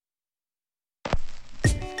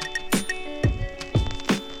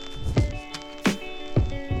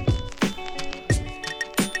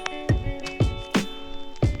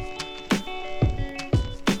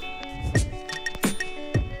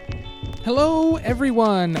Hello,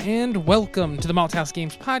 everyone, and welcome to the Malthouse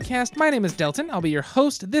Games Podcast. My name is Delton. I'll be your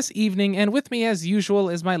host this evening, and with me, as usual,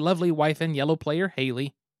 is my lovely wife and yellow player,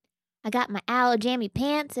 Haley. I got my owl jammy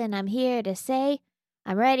pants, and I'm here to say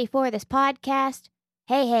I'm ready for this podcast.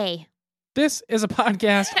 Hey. This is a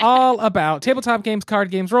podcast all about tabletop games,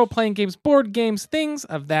 card games, role-playing games, board games, things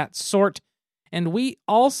of that sort. And we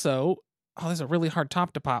also... Oh, there's a really hard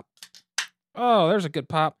top to pop. Oh, there's a good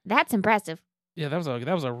pop. That's impressive. Yeah, that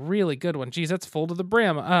was a really good one. Geez, that's full to the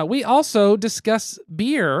brim. We also discuss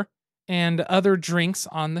beer and other drinks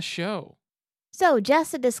on the show. So,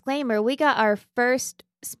 just a disclaimer, we got our first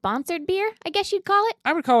sponsored beer, I guess you'd call it.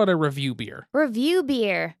 I would call it a review beer. Review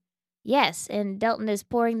beer. Yes, and Delton is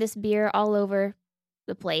pouring this beer all over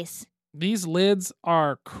the place. These lids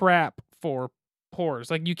are crap for pours.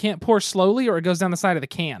 Like, you can't pour slowly or it goes down the side of the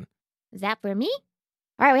can. Is that for me?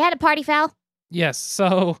 All right, we had a party foul. Yes,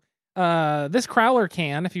 so this Crowler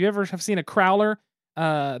can, if you ever have seen a Crowler,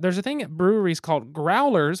 there's a thing at breweries called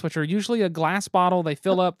growlers, which are usually a glass bottle they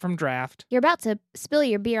fill up from draft. You're about to spill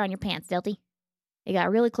your beer on your pants, Delty. It got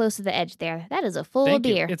really close to the edge there. That is a full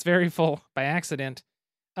beer. It's very full by accident.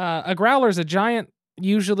 A growler is a giant,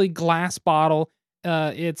 usually glass bottle.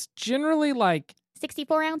 It's generally like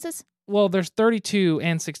 64 ounces? Well, there's 32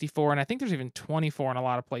 and 64, and I think there's even 24 in a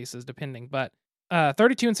lot of places, depending. But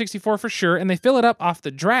 32 and 64 for sure, and they fill it up off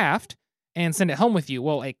the draft and send it home with you.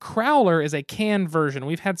 Well, a Crowler is a canned version.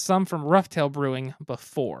 We've had some from Roughtail Brewing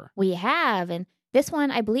before. We have, and this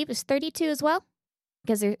one, I believe, is 32 as well?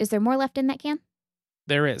 Because is there more left in that can?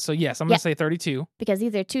 There is. So, yes, I'm going to say 32. Because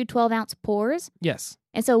these are two 12-ounce pours. Yes.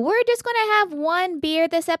 And so we're just going to have one beer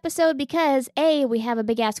this episode because, A, we have a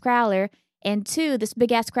big-ass Crowler, and 2, this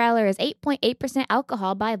big-ass Crowler is 8.8%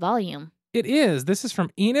 alcohol by volume. It is. This is from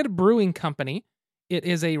Enid Brewing Company. It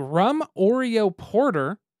is a rum Oreo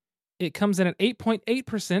porter. It comes in at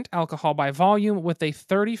 8.8% alcohol by volume with a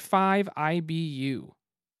 35 IBU.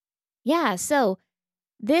 Yeah, so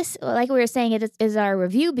this, like we were saying, it is our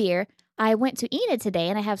review beer. I went to Enid today,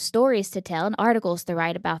 and I have stories to tell and articles to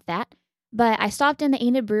write about that. But I stopped in the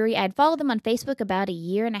Enid Brewery. I'd followed them on Facebook about a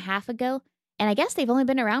year and a half ago, and I guess they've only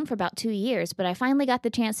been around for about 2 years. But I finally got the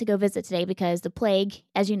chance to go visit today because the plague,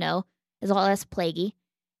 as you know, is a lot less plaguey.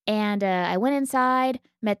 And I went inside,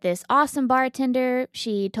 met this awesome bartender.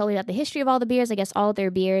 She told me about the history of all the beers. I guess all their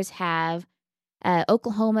beers have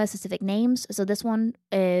Oklahoma-specific names. So this one,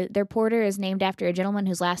 their porter is named after a gentleman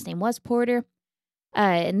whose last name was Porter.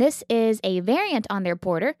 And this is a variant on their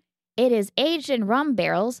porter. It is aged in rum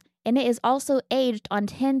barrels, and it is also aged on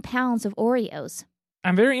 10 pounds of Oreos.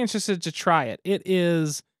 I'm very interested to try it. It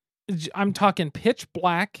is, I'm talking pitch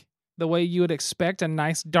black, the way you would expect a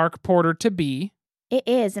nice dark porter to be. It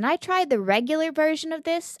is, and I tried the regular version of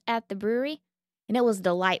this at the brewery, and it was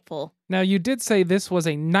delightful. Now, you did say this was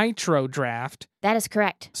a nitro draft. That is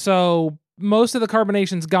correct. So most of the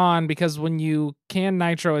carbonation's gone because when you can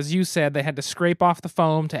nitro, as you said, they had to scrape off the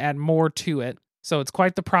foam to add more to it. So it's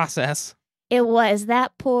quite the process. It was.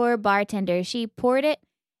 That poor bartender. She poured it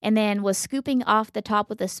and then was scooping off the top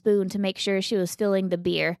with a spoon to make sure she was filling the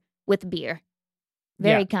beer with beer.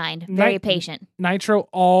 Very kind, very patient. Nitro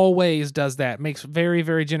always does that, makes very,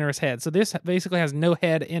 very generous head. So this basically has no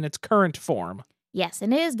head in its current form. Yes,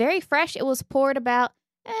 and it is very fresh. It was poured about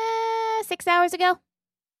 6 hours ago.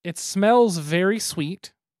 It smells very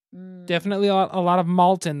sweet. Definitely a lot of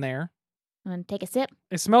malt in there. Want to take a sip?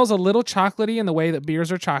 It smells a little chocolatey in the way that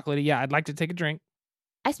beers are chocolatey. Yeah, I'd like to take a drink.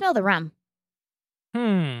 I smell the rum.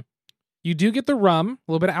 You do get the rum,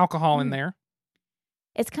 a little bit of alcohol in there.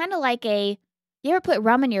 It's kind of like you ever put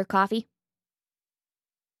rum in your coffee?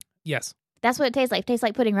 Yes. That's what it tastes like. It tastes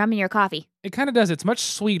like putting rum in your coffee. It kind of does. It's much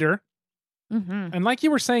sweeter. Mm-hmm. And like you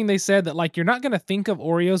were saying, they said that like you're not going to think of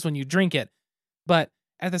Oreos when you drink it. But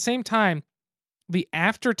at the same time, the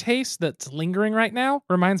aftertaste that's lingering right now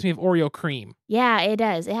reminds me of Oreo cream. Yeah, it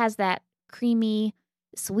does. It has that creamy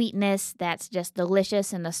sweetness that's just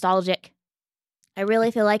delicious and nostalgic. I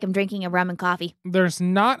really feel like I'm drinking a rum and coffee. There's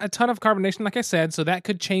not a ton of carbonation, like I said, so that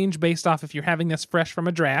could change based off if you're having this fresh from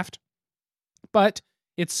a draft. But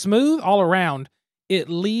it's smooth all around. It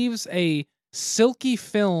leaves a silky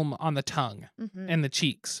film on the tongue and the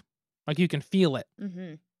cheeks. Like you can feel it.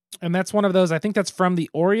 Mm-hmm. And that's one of those, I think that's from the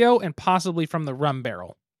Oreo and possibly from the rum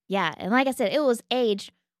barrel. Yeah, and like I said, it was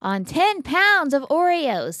aged on 10 pounds of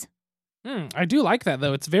Oreos. I do like that,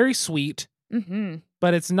 though. It's very sweet,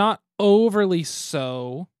 but it's not overly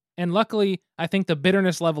so. And luckily, I think the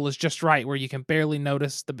bitterness level is just right, where you can barely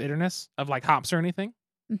notice the bitterness of like hops or anything.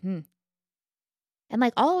 And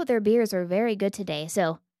like all of their beers are very good today.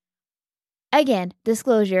 So Again,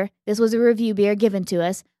 disclosure, this was a review beer given to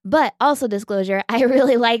us, but also disclosure, I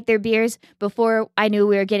really liked their beers before I knew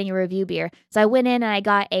we were getting a review beer. So I went in and I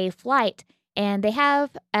got a flight, and they have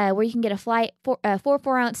where you can get a flight for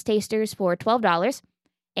 4-ounce tasters for $12,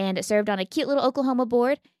 and it's served on a cute little Oklahoma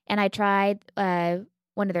board. And I tried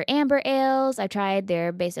one of their amber ales. I tried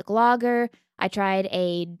their basic lager. I tried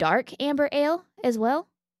a dark amber ale as well.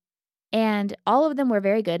 And all of them were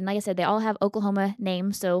very good. And like I said, they all have Oklahoma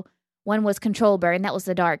names. So one was Control Burn. That was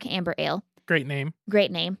the dark amber ale. Great name.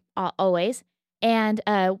 Great name, always. And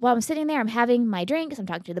while I'm sitting there, I'm having my drinks. I'm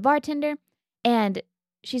talking to the bartender. And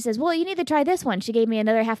she says, well, you need to try this one. She gave me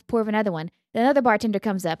another half pour of another one. Then another bartender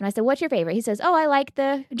comes up. And I said, what's your favorite? He says, oh, I like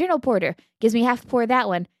the General Porter. Gives me half a pour of that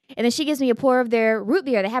one. And then she gives me a pour of their root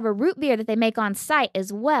beer. They have a root beer that they make on site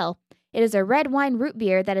as well. It is a red wine root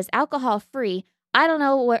beer that is alcohol-free. I don't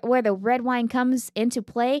know where the red wine comes into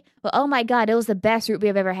play, but oh my God, it was the best root beer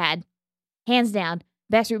I've ever had. Hands down,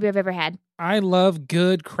 best root beer I've ever had. I love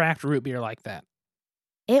good craft root beer like that.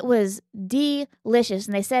 It was delicious,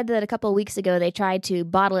 and they said that a couple of weeks ago they tried to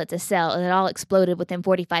bottle it to sell, and it all exploded within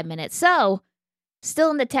 45 minutes. So,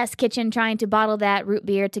 still in the test kitchen trying to bottle that root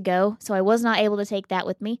beer to go, so I was not able to take that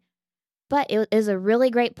with me. But it is a really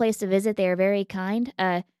great place to visit. They are very kind.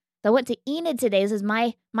 So I went to Enid today. This is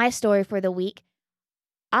my story for the week.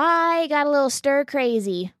 I got a little stir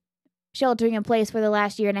crazy sheltering in place for the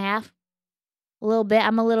last year and a half. A little bit.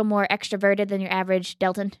 I'm a little more extroverted than your average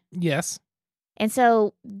Delton. Yes. And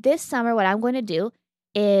so this summer, what I'm going to do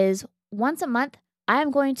is once a month, I'm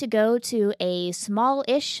going to go to a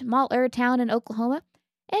smaller town in Oklahoma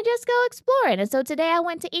and just go exploring. And so today I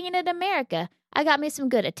went to Enid America. I got me some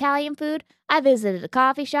good Italian food. I visited a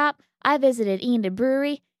coffee shop. I visited Enid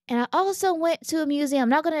Brewery. And I also went to a museum. I'm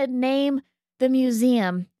not going to name the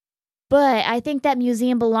museum, but I think that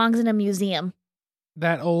museum belongs in a museum.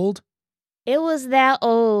 That old? It was that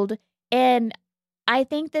old. And I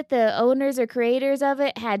think that the owners or creators of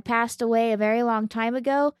it had passed away a very long time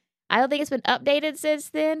ago. I don't think it's been updated since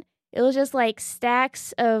then. It was just like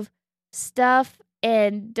stacks of stuff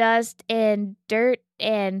and dust and dirt,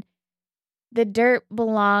 and the dirt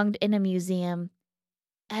belonged in a museum.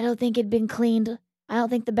 I don't think it'd been cleaned. I don't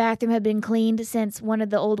think the bathroom had been cleaned since one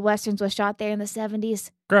of the old westerns was shot there in the 70s.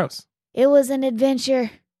 Gross. It was an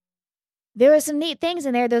adventure. There were some neat things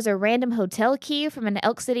in there. There's a random hotel key from an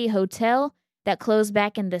Elk City hotel that closed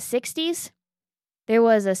back in the 60s. There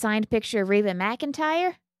was a signed picture of Reba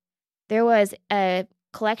McEntire. There was a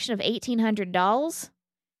collection of 1800 dolls.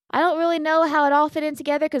 I don't really know how it all fit in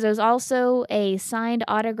together because there was also a signed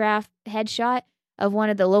autograph headshot of one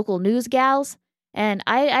of the local news gals. And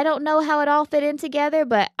I don't know how it all fit in together,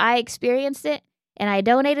 but I experienced it, and I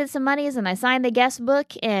donated some monies, and I signed the guest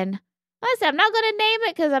book, and like I said, I'm not going to name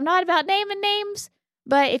it because I'm not about naming names,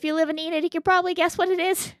 but if you live in Enid, you can probably guess what it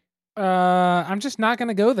is. I'm just not going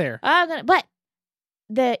to go there. But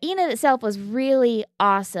the Enid itself was really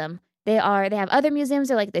awesome. They have other museums.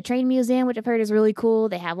 They're like the train museum, which I've heard is really cool.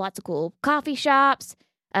 They have lots of cool coffee shops,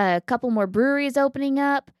 a couple more breweries opening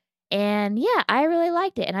up. And yeah, I really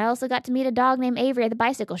liked it. And I also got to meet a dog named Avery at the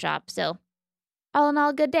bicycle shop. So all in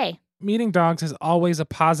all, good day. Meeting dogs is always a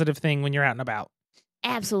positive thing when you're out and about.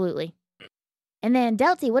 Absolutely. And then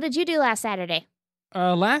Delty, what did you do last Saturday?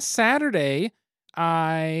 Last Saturday,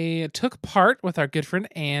 I took part with our good friend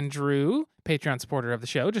Andrew, Patreon supporter of the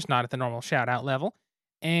show, just not at the normal shout-out level.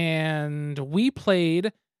 And we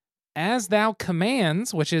played As Thou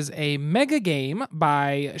Commands, which is a mega game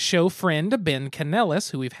by show friend Ben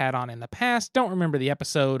Canellis, who we've had on in the past. Don't remember the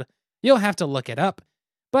episode. You'll have to look it up.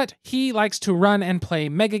 But he likes to run and play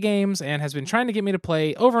mega games and has been trying to get me to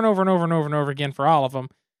play over and over and over and over and over again for all of them.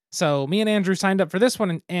 So me and Andrew signed up for this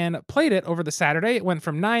one and played it over the Saturday. It went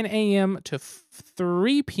from 9 a.m. to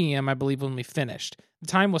 3 p.m., I believe, when we finished. The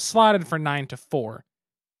time was slotted for 9 to 4.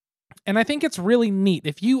 And I think it's really neat.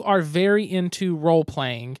 If you are very into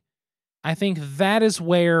role-playing, I think that is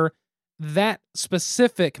where that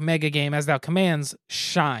specific mega game, As Thou Commands,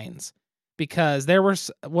 shines. Because there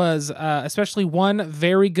was especially one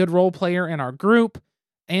very good role player in our group.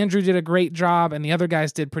 Andrew did a great job, and the other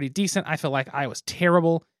guys did pretty decent. I feel like I was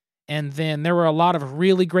terrible. And then there were a lot of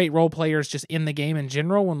really great role players just in the game in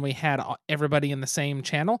general when we had everybody in the same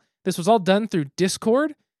channel. This was all done through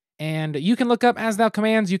Discord. And you can look up As Thou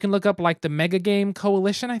Commands. You can look up like the Mega Game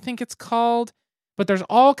Coalition, I think it's called. But there's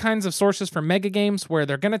all kinds of sources for mega games where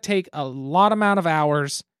they're going to take a lot amount of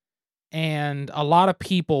hours and a lot of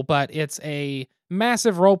people, but it's a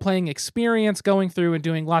massive role-playing experience going through and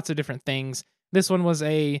doing lots of different things. This one was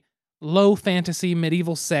a low fantasy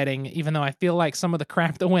medieval setting, even though I feel like some of the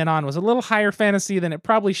crap that went on was a little higher fantasy than it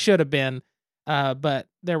probably should have been. But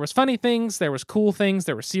there was funny things, there was cool things,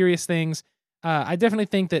 there were serious things. I definitely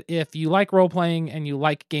think that if you like role-playing and you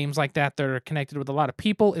like games like that are connected with a lot of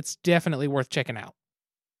people, it's definitely worth checking out.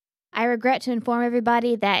 I regret to inform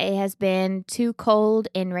everybody that it has been too cold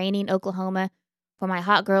and rainy in Oklahoma for my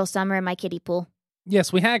hot girl summer in my kiddie pool.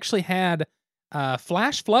 Yes, we actually had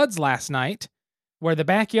flash floods last night where the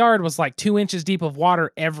backyard was like 2 inches deep of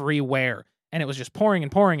water everywhere. And it was just pouring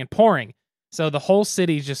and pouring and pouring. So the whole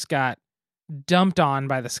city just got dumped on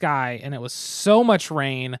by the sky, and it was so much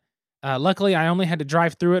rain. Luckily, I only had to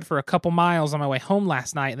drive through it for a couple miles on my way home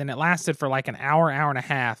last night, and then it lasted for like an hour and a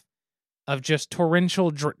half of just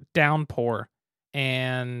torrential downpour.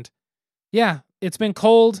 And yeah, it's been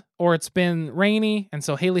cold or it's been rainy, and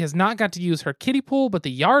so Haley has not got to use her kiddie pool, but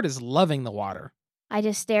the yard is loving the water. I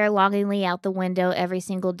just stare longingly out the window every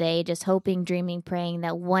single day, just hoping, dreaming, praying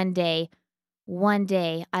that one day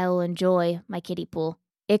I will enjoy my kiddie pool.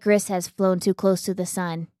 Icarus has flown too close to the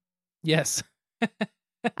sun. Yes.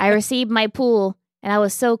 I received my pool, and I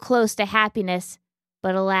was so close to happiness,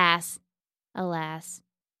 but alas.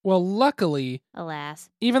 Well, luckily, Alas.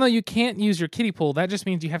 even though you can't use your kiddie pool, that just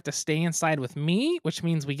means you have to stay inside with me, which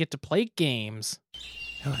means we get to play games.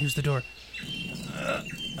 Oh, here's the door.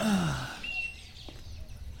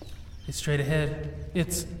 It's straight ahead.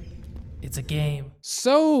 It's a game.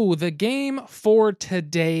 So, the game for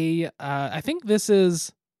today, I think this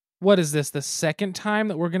is, what is this, the second time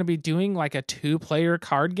that we're going to be doing like a 2-player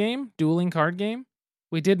card game, dueling card game?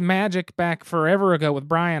 We did Magic back forever ago with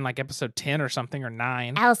Brian, like episode 10 or something, or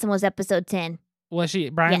 9. Allison was episode 10. Was she?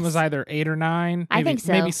 Brian Yes. was either 8 or 9. I think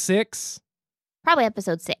so. Maybe 6. Probably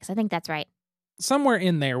episode 6. I think that's right. Somewhere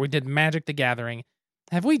in there, we did Magic the Gathering.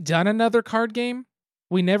 Have we done another card game?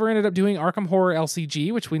 We never ended up doing Arkham Horror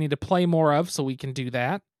LCG, which we need to play more of so we can do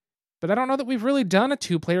that. But I don't know that we've really done a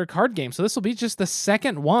 2-player card game, so this will be just the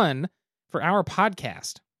second one for our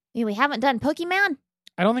podcast. We haven't done Pokemon?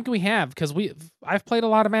 I don't think we have, because I've played a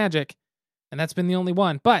lot of Magic, and that's been the only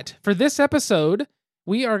one. But for this episode,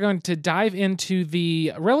 we are going to dive into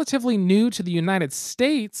the relatively new to the United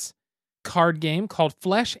States card game called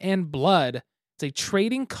Flesh and Blood. It's a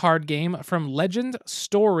trading card game from Legend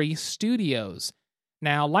Story Studios.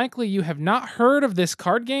 Now, likely you have not heard of this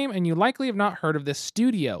card game, and you likely have not heard of this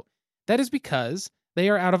studio. That is because they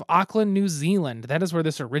are out of Auckland, New Zealand. That is where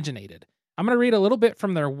this originated. I'm going to read a little bit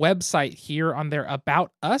from their website here on their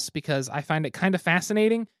About Us because I find it kind of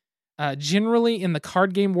fascinating. Generally, in the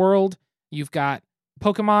card game world, you've got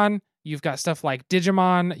Pokemon, you've got stuff like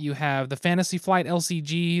Digimon, you have the Fantasy Flight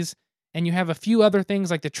LCGs, and you have a few other things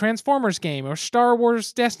like the Transformers game or Star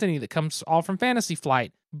Wars Destiny that comes all from Fantasy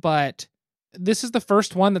Flight. But this is the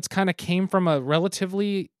first one that's kind of came from a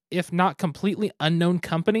relatively, if not completely unknown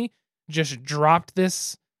company, just dropped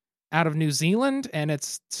this out of New Zealand, and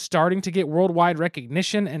it's starting to get worldwide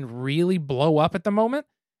recognition and really blow up at the moment.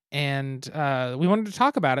 And we wanted to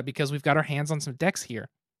talk about it because we've got our hands on some decks here.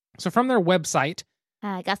 So from their website...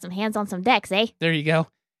 Got some hands on some decks, eh? There you go.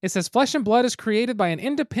 It says, Flesh and Blood is created by an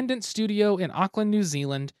independent studio in Auckland, New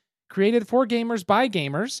Zealand, created for gamers by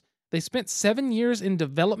gamers. They spent 7 years in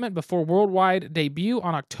development before worldwide debut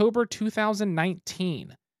on October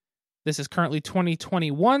 2019. This is currently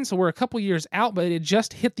 2021, so we're a couple years out, but it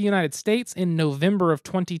just hit the United States in November of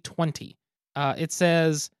 2020. It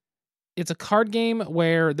says it's a card game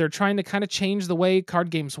where they're trying to kind of change the way card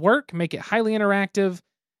games work, make it highly interactive,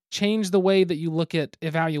 change the way that you look at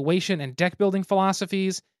evaluation and deck building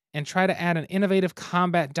philosophies, and try to add an innovative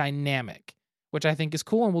combat dynamic, which I think is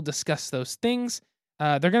cool, and we'll discuss those things.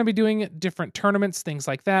 They're going to be doing different tournaments, things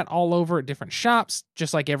like that, all over at different shops,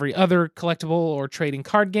 just like every other collectible or trading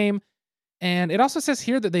card game. And it also says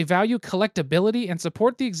here that they value collectability and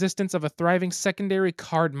support the existence of a thriving secondary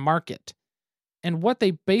card market. And what they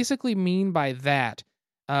basically mean by that,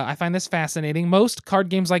 I find this fascinating. Most card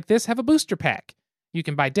games like this have a booster pack. You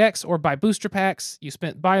can buy decks or buy booster packs.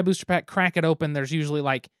 Buy a booster pack, crack it open. There's usually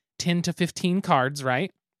like 10 to 15 cards,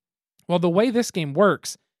 right? Well, the way this game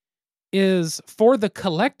works is for the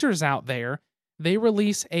collectors out there, they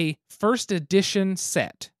release a first edition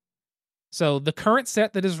set. So the current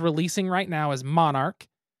set that is releasing right now is Monarch.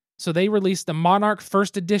 So they released the Monarch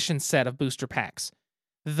first edition set of booster packs.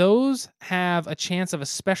 Those have a chance of a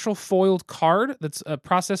special foiled card that's a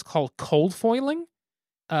process called cold foiling.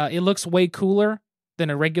 It looks way cooler than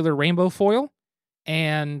a regular rainbow foil,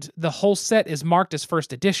 and the whole set is marked as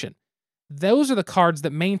first edition. Those are the cards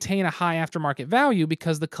that maintain a high aftermarket value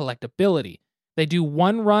because the collectability. They do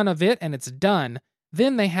one run of it and it's done.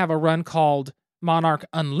 Then they have a run called Monarch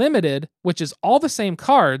Unlimited, which is all the same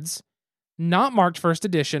cards, not marked first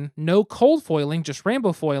edition, no cold foiling, just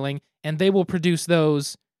rainbow foiling, and they will produce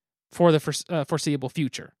those for the foreseeable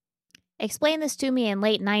future. Explain this to me in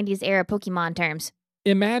late 90s era Pokemon terms.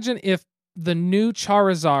 Imagine if the new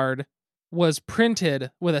Charizard was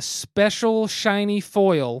printed with a special shiny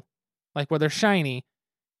foil, like where they're shiny,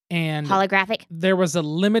 and Holographic. there was a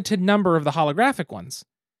limited number of the holographic ones.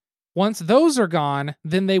 Once those are gone,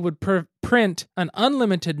 then they would print an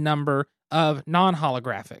unlimited number of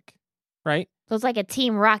non-holographic, right? So it's like a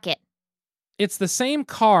Team Rocket. It's the same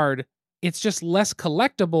card, it's just less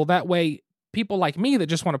collectible. That way, people like me that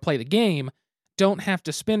just want to play the game don't have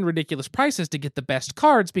to spend ridiculous prices to get the best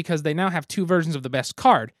cards because they now have two versions of the best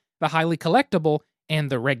card, the highly collectible and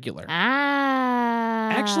the regular.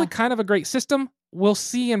 Actually, kind of a great system. We'll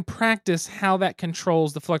see in practice how that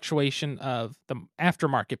controls the fluctuation of the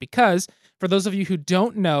aftermarket because, for those of you who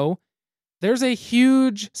don't know, there's a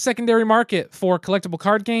huge secondary market for collectible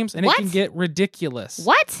card games, and What? it can get ridiculous.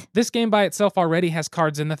 What? This game by itself already has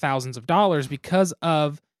cards in the thousands of dollars because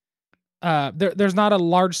of there's not a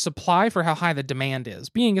large supply for how high the demand is,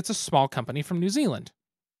 being it's a small company from New Zealand.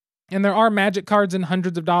 And there are Magic cards in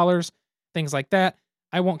hundreds of dollars, things like that.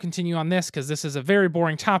 I won't continue on this because this is a very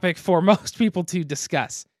boring topic for most people to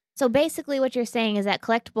discuss. So basically what you're saying is that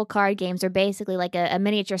collectible card games are basically like a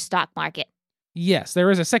miniature stock market. Yes,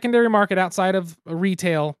 there is a secondary market outside of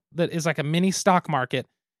retail that is like a mini stock market.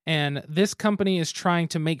 And this company is trying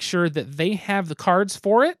to make sure that they have the cards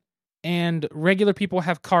for it and regular people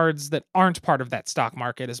have cards that aren't part of that stock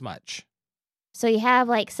market as much. So you have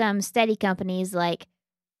like some steady companies like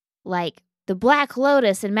the Black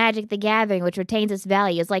Lotus and Magic the Gathering, which retains its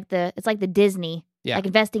value. It's like the Disney, Yeah. like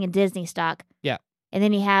investing in Disney stock. Yeah. And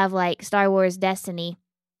then you have like Star Wars Destiny,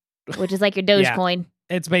 which is like your Dogecoin.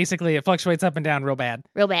 It's basically, it fluctuates up and down real bad.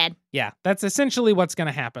 Real bad. Yeah, that's essentially what's going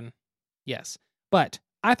to happen. Yes. But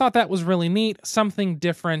I thought that was really neat, something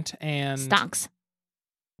different and Stonks.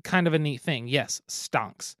 kind of a neat thing. Yes,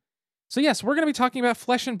 stonks. So yes, we're going to be talking about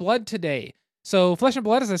Flesh and Blood today. So Flesh and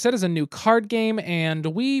Blood, as I said, is a new card game, and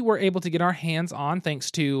we were able to get our hands on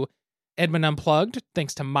thanks to Edmund Unplugged,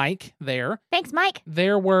 thanks to Mike there. Thanks, Mike.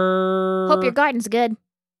 There were... Hope your garden's good.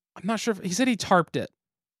 I'm not sure if... He said he tarped it,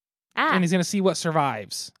 and he's going to see what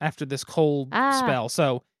survives after this cold spell.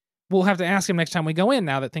 So we'll have to ask him next time we go in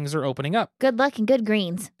now that things are opening up. Good luck and good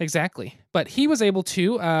greens. Exactly. But he was able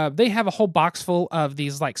to, they have a whole box full of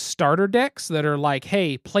these like starter decks that are like,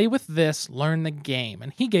 hey, play with this, learn the game.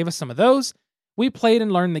 And he gave us some of those. We played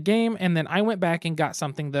and learned the game, and then I went back and got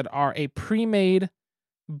something that are a pre-made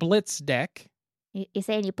Blitz deck. You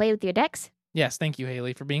saying you play with your decks? Yes, thank you,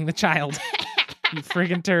 Haley, for being the child. You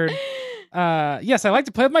friggin' turd. Yes, I like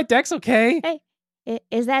to play with my decks, okay? Hey,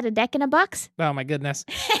 is that a deck in a box? Oh my goodness.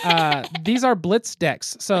 These are Blitz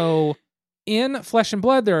decks. So in Flesh and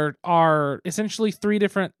Blood, there are essentially 3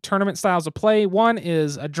 different tournament styles of play. One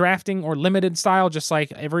is a drafting or limited style, just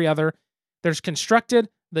like every other. There's Constructed,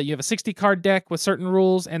 that you have a 60-card deck with certain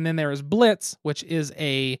rules, and then there is Blitz, which is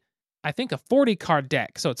I think a 40-card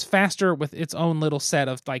deck, so it's faster with its own little set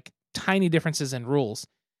of like tiny differences in rules.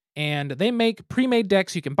 And they make pre-made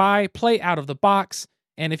decks you can buy, play out of the box,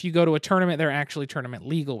 and if you go to a tournament, they're actually tournament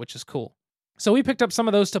legal, which is cool. So we picked up some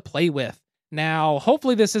of those to play with. Now,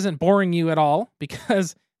 hopefully this isn't boring you at all,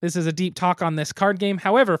 because this is a deep talk on this card game.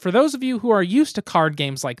 However, for those of you who are used to card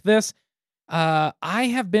games like this,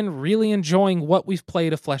 I have been really enjoying what we've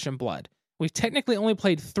played of Flesh and Blood. We've technically only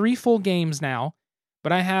played 3 full games now,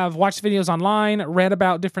 but I have watched videos online, read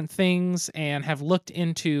about different things, and have looked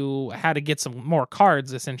into how to get some more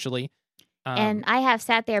cards, essentially. And I have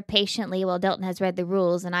sat there patiently while Delton has read the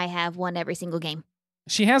rules, and I have won every single game.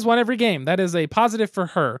 She has won every game. That is a positive for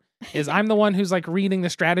her, is I'm the one who's like reading the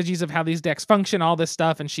strategies of how these decks function, all this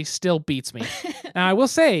stuff, and she still beats me. Now, I will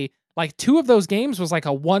say, like 2 of those games was like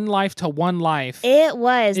a 1 life to 1 life. It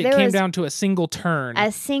was. It came down to a single turn.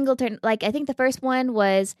 A single turn. Like, I think the first one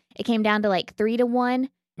it came down to like 3-1. And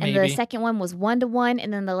Maybe. the second one was 1-1.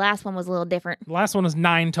 And then the last one was a little different. The last one was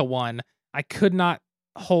 9-1. I could not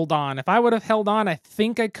hold on. If I would have held on, I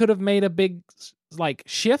think I could have made a big like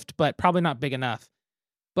shift, but probably not big enough.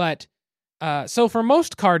 But so for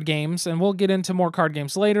most card games, and we'll get into more card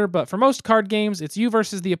games later, but for most card games, it's you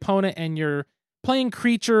versus the opponent, and you're playing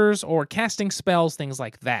creatures or casting spells, things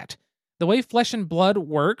like that. The way Flesh and Blood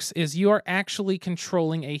works is you are actually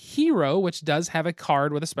controlling a hero, which does have a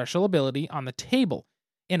card with a special ability on the table.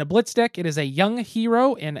 In a Blitz deck, it is a young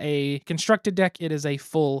hero. In a Constructed deck, it is a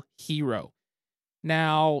full hero.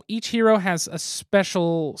 Now, each hero has a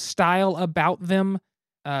special style about them,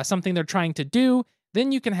 something they're trying to do.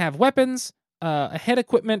 Then you can have weapons, a head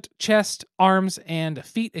equipment, chest, arms, and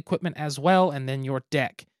feet equipment as well, and then your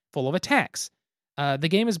deck full of attacks. The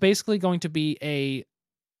game is basically going to be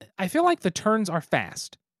I feel like the turns are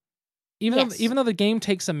fast. Yes. Even though the game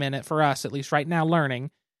takes a minute for us, at least right now,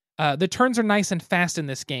 learning, the turns are nice and fast in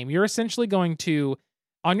this game. You're essentially going to,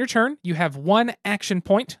 on your turn, you have one action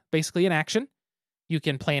point, basically an action. You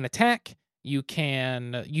can play an attack. You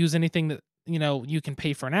can use anything that, you can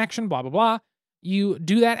pay for an action, blah, blah, blah. You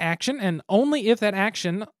do that action, and only if that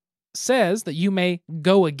action says that you may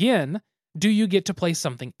go again, do you get to play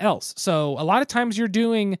something else. So a lot of times you're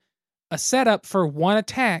doing a setup for one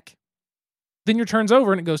attack, then your turn's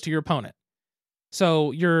over and it goes to your opponent.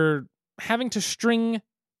 So you're having to string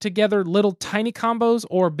together little tiny combos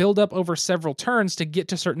or build up over several turns to get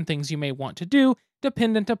to certain things you may want to do,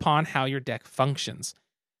 dependent upon how your deck functions.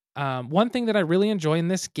 One thing that I really enjoy in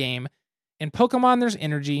this game, in Pokemon there's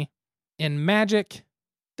energy, in Magic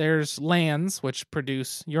there's lands, which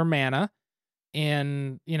produce your mana,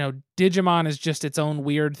 in, Digimon is just its own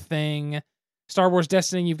weird thing. Star Wars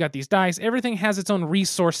Destiny, you've got these dice. Everything has its own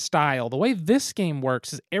resource style. The way this game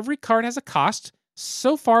works is every card has a cost,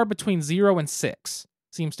 so far between 0 and 6.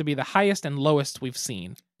 Seems to be the highest and lowest we've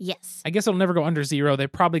seen. Yes. I guess it'll never go under 0. They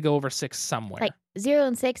probably go over 6 somewhere. Like 0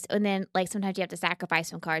 and 6, and then sometimes you have to sacrifice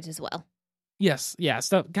some cards as well. Yes, yeah.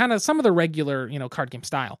 So kind of some of the regular, card game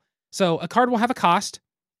style. So a card will have a cost,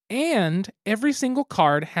 and every single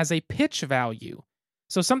card has a pitch value.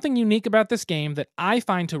 So something unique about this game that I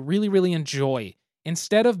find to really, really enjoy,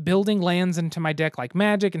 instead of building lands into my deck like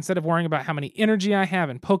Magic, instead of worrying about how many energy I have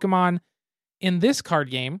in Pokemon, in this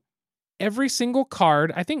card game, every single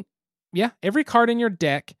card, every card in your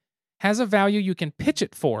deck has a value you can pitch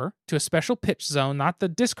it for to a special pitch zone, not the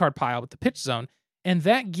discard pile, but the pitch zone, and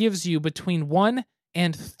that gives you between 1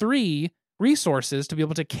 and 3 resources to be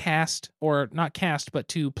able to cast, or not cast, but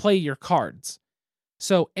to play your cards.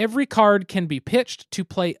 So every card can be pitched to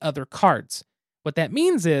play other cards. What that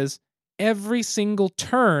means is every single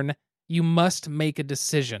turn you must make a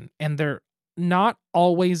decision, and they're not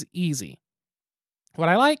always easy. What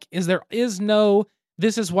I like is there is no,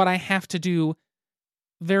 this is what I have to do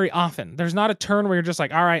very often. There's not a turn where you're just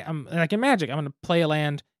like, all right, I'm like in Magic, I'm going to play a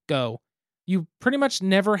land, go. You pretty much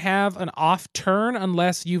never have an off turn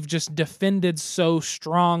unless you've just defended so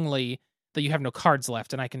strongly that you have no cards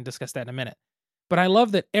left, and I can discuss that in a minute. But I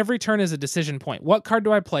love that every turn is a decision point. What card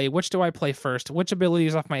do I play? Which do I play first? Which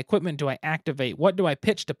abilities off my equipment do I activate? What do I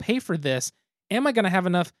pitch to pay for this? Am I going to have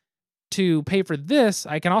enough to pay for this?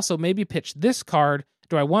 I can also maybe pitch this card.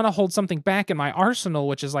 Do I want to hold something back in my arsenal,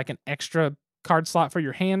 which is like an extra card slot for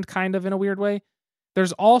your hand, kind of in a weird way?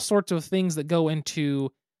 There's all sorts of things that go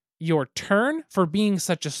into your turn for being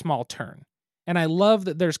such a small turn. And I love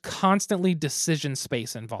that there's constantly decision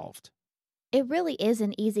space involved. It really is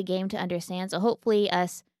an easy game to understand. So hopefully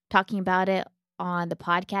us talking about it on the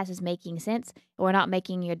podcast is making sense. We're not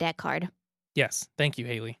making your deck hard. Yes. Thank you,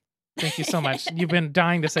 Haley. Thank you so much. You've been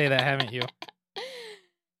dying to say that, haven't you?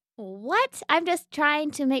 What? I'm just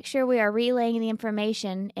trying to make sure we are relaying the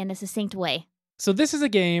information in a succinct way. So this is a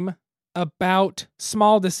game about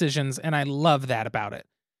small decisions, and I love that about it.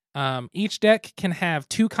 Each deck can have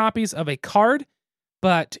 2 copies of a card,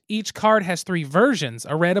 but each card has 3 versions,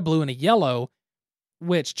 a red, a blue, and a yellow,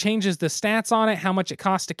 which changes the stats on it, how much it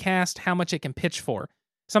costs to cast, how much it can pitch for.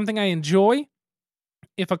 Something I enjoy,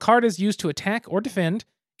 if a card is used to attack or defend,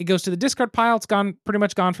 it goes to the discard pile. It's pretty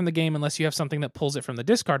much gone from the game unless you have something that pulls it from the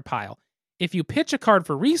discard pile. If you pitch a card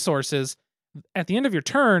for resources, at the end of your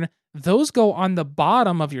turn, those go on the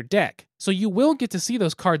bottom of your deck. So you will get to see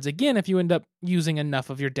those cards again if you end up using enough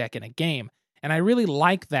of your deck in a game. And I really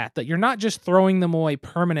like that you're not just throwing them away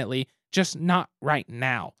permanently, just not right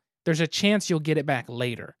now. There's a chance you'll get it back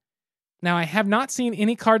later. Now, I have not seen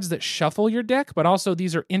any cards that shuffle your deck, but also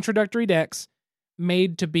these are introductory decks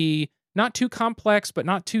made to be not too complex, but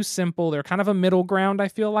not too simple. They're kind of a middle ground, I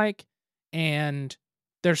feel like. And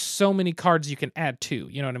there's so many cards you can add to,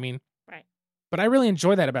 you know what I mean? Right. But I really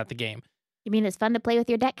enjoy that about the game. You mean it's fun to play with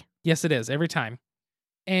your deck? Yes, it is, every time.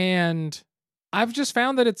 And I've just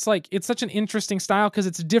found that it's such an interesting style because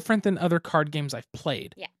it's different than other card games I've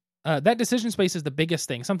played. Yeah. That decision space is the biggest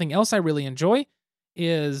thing. Something else I really enjoy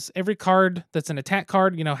is every card that's an attack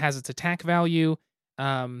card, has its attack value.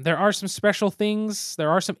 There are some special things. There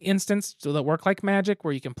are some instances that work like Magic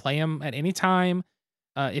where you can play them at any time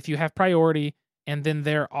if you have priority. And then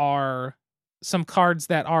there are some cards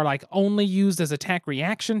that are only used as attack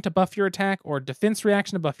reaction to buff your attack or defense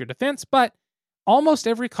reaction to buff your defense. But almost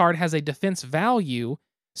every card has a defense value.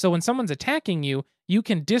 So when someone's attacking you, you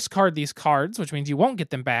can discard these cards, which means you won't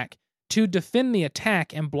get them back, to defend the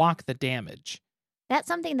attack and block the damage. That's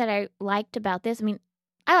something that I liked about this. I mean,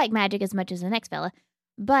 I like Magic as much as the next fella,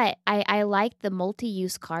 but I like the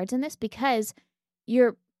multi-use cards in this because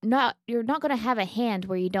you're not going to have a hand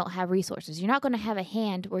where you don't have resources. You're not going to have a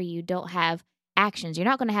hand where you don't have actions. You're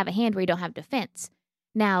not going to have a hand where you don't have defense.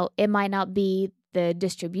 Now, it might not be the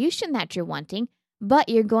distribution that you're wanting, but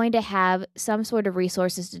you're going to have some sort of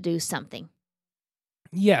resources to do something.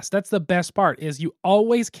 Yes, that's the best part, is you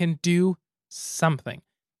always can do something.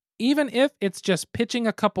 Even if it's just pitching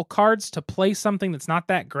a couple cards to play something that's not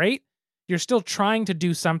that great, you're still trying to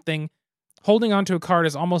do something. Holding onto a card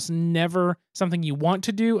is almost never something you want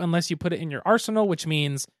to do unless you put it in your arsenal, which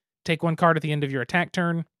means take one card at the end of your attack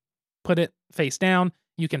turn, put it face down.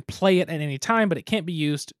 You can play it at any time, but it can't be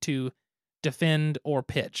used to defend or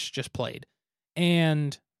pitch, just played.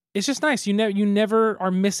 And it's just nice. You never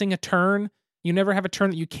are missing a turn. You never have a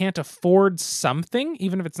turn that you can't afford something,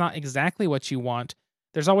 even if it's not exactly what you want.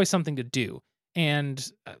 There's always something to do.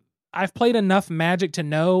 And I've played enough Magic to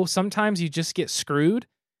know sometimes you just get screwed.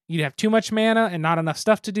 You have too much mana and not enough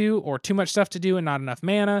stuff to do, or too much stuff to do and not enough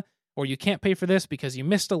mana, or you can't pay for this because you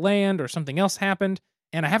missed a land or something else happened.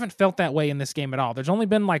 And I haven't felt that way in this game at all. There's only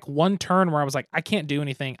been like one turn where I was like, I can't do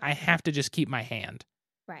anything. I have to just keep my hand.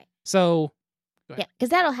 Right. So, yeah, because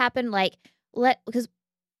that'll happen because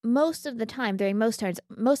most of the time during most turns,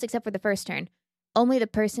 most except for the first turn, only the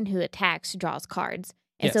person who attacks draws cards.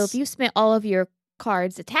 And so if you spent all of your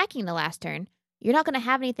cards attacking the last turn, you're not going to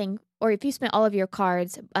have anything, or if you spent all of your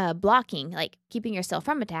cards blocking, like keeping yourself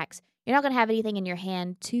from attacks, you're not going to have anything in your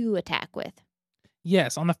hand to attack with.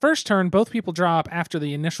 Yes, on the first turn, both people draw up after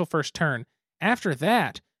the initial first turn. After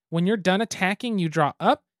that, when you're done attacking, you draw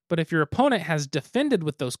up, but if your opponent has defended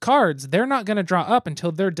with those cards, they're not going to draw up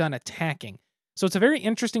until they're done attacking. So it's a very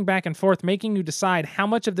interesting back and forth, making you decide how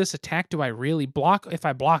much of this attack do I really block, if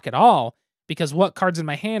I block at all, because what cards in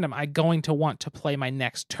my hand am I going to want to play my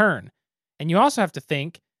next turn? And you also have to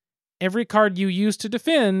think, every card you use to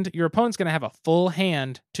defend, your opponent's going to have a full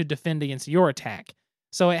hand to defend against your attack.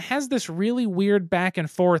 So it has this really weird back and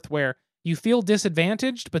forth where you feel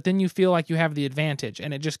disadvantaged, but then you feel like you have the advantage,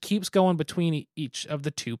 and it just keeps going between each of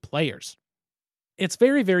the two players. It's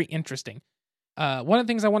very, very interesting. One of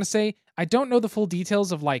the things I want to say, I don't know the full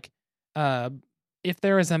details of if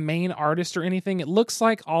there is a main artist or anything. It looks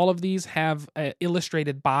like all of these have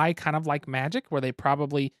illustrated by, kind of like Magic, where they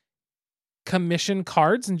probably commission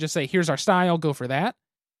cards and just say, here's our style, go for that.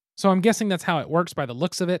 So I'm guessing that's how it works by the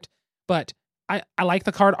looks of it. But I like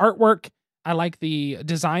the card artwork. I like the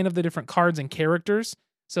design of the different cards and characters.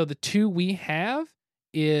 So the two we have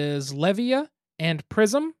is Levia and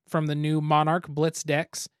Prism from the new Monarch Blitz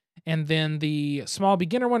decks. And then the small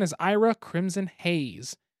beginner one is Ira Crimson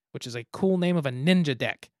Haze, which is a cool name of a ninja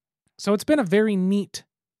deck. So it's been a very neat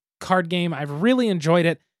card game. I've really enjoyed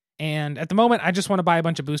it. And at the moment, I just want to buy a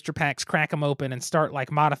bunch of booster packs, crack them open, and start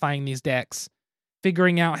modifying these decks,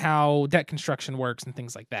 figuring out how deck construction works and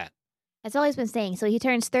things like that. That's all he's been saying. So he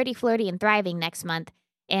turns 30, flirty, and thriving next month.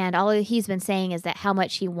 And all he's been saying is that how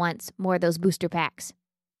much he wants more of those booster packs.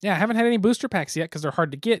 Yeah, I haven't had any booster packs yet because they're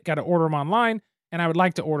hard to get. Got to order them online. And I would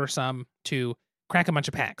like to order some to crack a bunch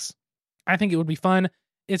of packs. I think it would be fun.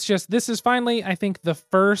 It's just, this is finally, I think, the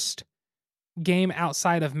first game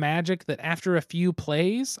outside of Magic that after a few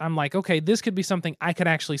plays, I'm like, okay, this could be something I could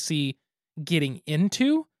actually see getting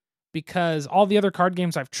into, because all the other card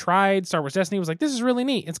games I've tried, Star Wars Destiny was like, this is really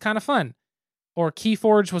neat. It's kind of fun. Or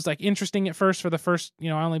Keyforge was interesting at first for the first, I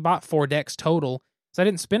only bought 4 decks total, so I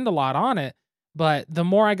didn't spend a lot on it. But the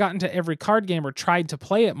more I got into every card game or tried to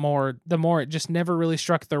play it more, the more it just never really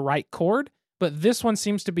struck the right chord. But this one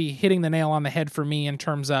seems to be hitting the nail on the head for me in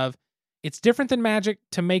terms of it's different than Magic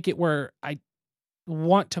to make it where I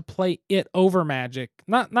want to play it over Magic.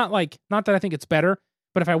 Not that I think it's better,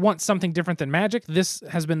 but if I want something different than Magic, this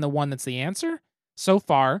has been the one that's the answer so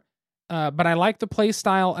far. But I like the play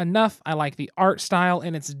style enough. I like the art style,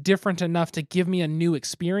 and it's different enough to give me a new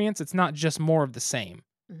experience. It's not just more of the same.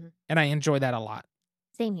 Mm-hmm. And I enjoy that a lot.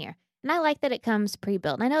 Same here. And I like that it comes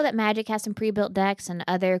pre-built. And I know that Magic has some pre-built decks and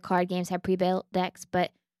other card games have pre-built decks,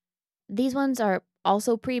 but these ones are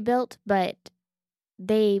also pre-built, but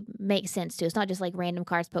they make sense too. It's not just like random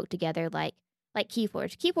cards poked together like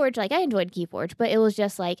Keyforge. Keyforge, I enjoyed Keyforge, but it was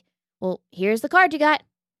just well, here's the card you got.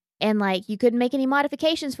 And you couldn't make any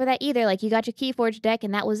modifications for that either. You got your Keyforge deck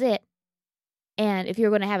and that was it. And if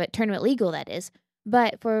you're going to have it tournament legal, that is.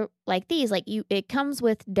 But for these, it comes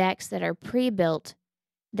with decks that are pre-built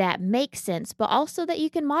that make sense, but also that you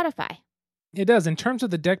can modify. It does. In terms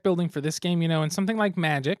of the deck building for this game, in something like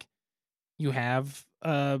Magic, you have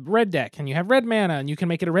a red deck and you have red mana, and you can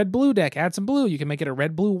make it a red-blue deck, add some blue. You can make it a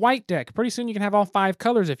red-blue-white deck. Pretty soon you can have all 5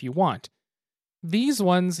 colors if you want. These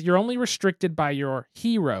ones, you're only restricted by your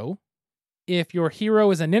hero. If your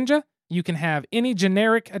hero is a ninja, you can have any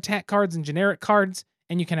generic attack cards and generic cards,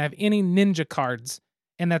 and you can have any ninja cards,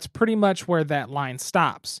 and that's pretty much where that line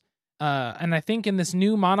stops. And I think in this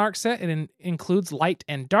new Monarch set, it includes light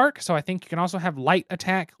and dark, so I think you can also have light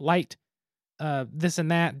attack, light this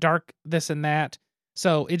and that, dark this and that.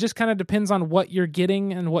 So it just kind of depends on what you're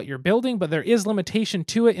getting and what you're building, but there is limitation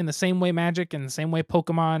to it in the same way Magic and the same way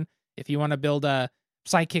Pokemon. If you want to build a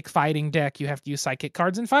psychic fighting deck, you have to use psychic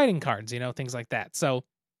cards and fighting cards, things like that. So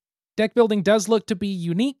deck building does look to be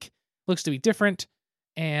unique, looks to be different,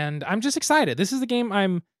 and I'm just excited. This is the game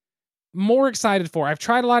I'm more excited for. I've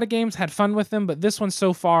tried a lot of games, had fun with them, but this one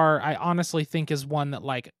so far, I honestly think is one that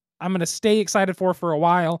I'm going to stay excited for a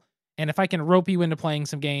while, and if I can rope you into playing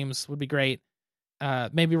some games, would be great.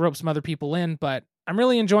 Maybe rope some other people in, but I'm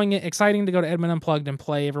really enjoying it. Exciting to go to Edmund Unplugged and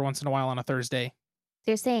play every once in a while on a Thursday.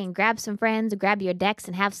 So you're saying grab some friends, grab your decks,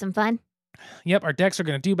 and have some fun? Yep, our decks are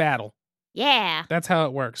going to do battle. Yeah. That's how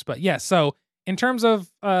it works. But yes, so in terms of,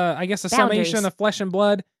 I guess, a Boundaries. summation of Flesh and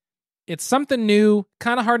Blood, it's something new,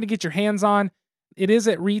 kind of hard to get your hands on. It is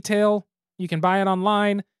at retail. You can buy it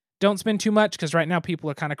online. Don't spend too much because right now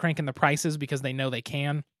people are kind of cranking the prices because they know they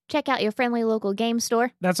can. Check out your friendly local game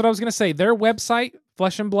store. That's what I was going to say. Their website,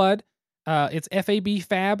 Flesh and Blood, it's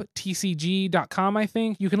fabfabtcg.com, I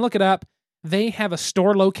think. You can look it up. They have a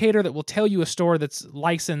store locator that will tell you a store that's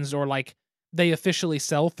licensed or they officially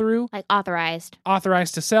sell through. Like authorized.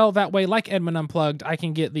 Authorized to sell. That way, like Edmund Unplugged, I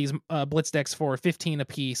can get these Blitz decks for $15 a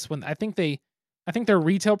piece. When I think their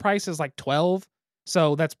retail price is like $12.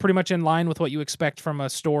 So that's pretty much in line with what you expect from a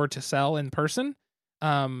store to sell in person.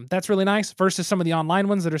 That's really nice versus some of the online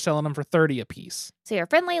ones that are selling them for $30 a piece. So your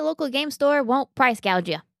friendly local game store won't price gouge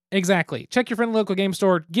you. Exactly. Check your friendly local game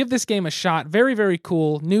store. Give this game a shot. Very, very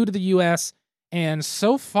cool. New to the US. And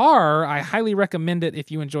so far, I highly recommend it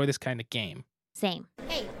if you enjoy this kind of game. Same.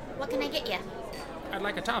 Hey, what can I get you? I'd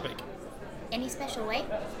like a topic. Any special way?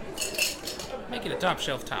 Make it a top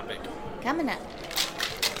shelf topic. Coming up.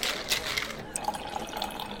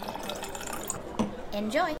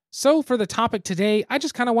 Enjoy. So for the topic today, I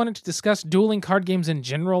just kind of wanted to discuss dueling card games in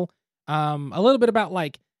general. A little bit about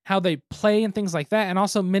how they play and things like that, and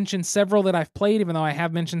also mention several that I've played, even though I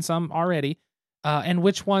have mentioned some already, and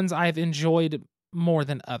which ones I've enjoyed more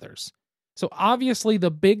than others. So obviously the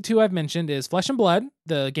big two I've mentioned is Flesh and Blood,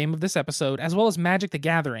 the game of this episode, as well as Magic the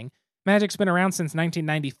Gathering. Magic's been around since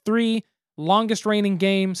 1993, longest reigning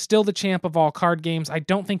game, still the champ of all card games. I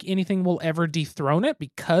don't think anything will ever dethrone it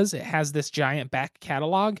because it has this giant back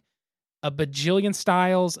catalog, a bajillion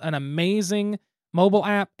styles, an amazing mobile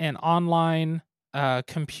app, and online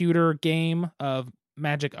computer game of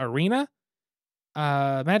Magic Arena.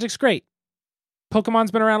 Magic's great.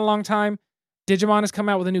 Pokemon's been around a long time. Digimon has come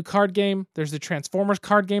out with a new card game. There's the Transformers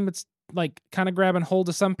card game that's kind of grabbing hold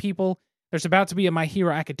of some people. There's about to be a My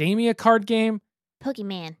Hero Academia card game.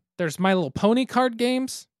 Pokemon. There's My Little Pony card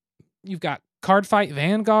games. You've got Card Fight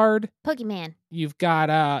Vanguard. Pokemon. You've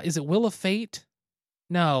got, is it Will of Fate?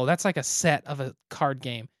 No, that's like a set of a card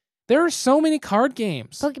game. There are so many card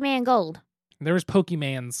games. Pokemon Gold. There is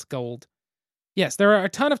Pokemon's Gold. Yes, there are a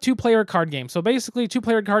ton of two-player card games. So basically,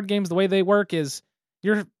 two-player card games, the way they work is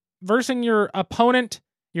you're versing your opponent,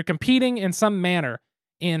 you're competing in some manner.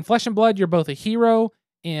 In Flesh and Blood, you're both a hero.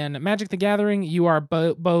 In Magic the Gathering, you are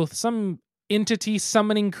both some entity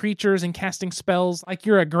summoning creatures and casting spells, like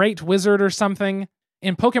you're a great wizard or something.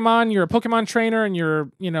 In Pokemon, you're a Pokemon trainer and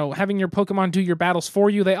you're, having your Pokemon do your battles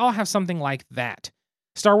for you. They all have something like that.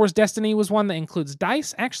 Star Wars Destiny was one that includes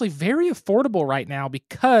dice, actually very affordable right now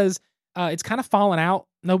because it's kind of fallen out.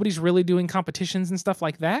 Nobody's really doing competitions and stuff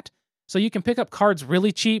like that. So you can pick up cards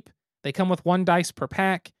really cheap. They come with 1 dice per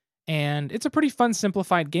pack, and it's a pretty fun,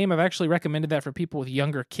 simplified game. I've actually recommended that for people with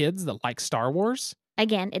younger kids that like Star Wars.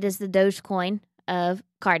 Again, it is the Dogecoin of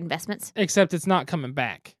card investments. Except it's not coming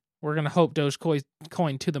back. We're going to hope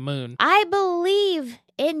Dogecoin to the moon. I believe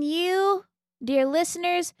in you, dear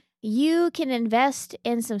listeners. You can invest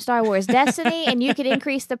in some Star Wars Destiny, and you can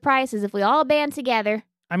increase the prices if we all band together.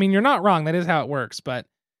 I mean, you're not wrong. That is how it works, but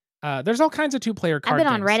there's all kinds of two-player card games.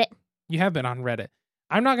 I've been on Reddit. You have been on Reddit.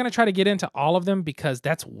 I'm not going to try to get into all of them because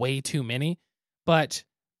that's way too many. But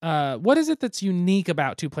what is it that's unique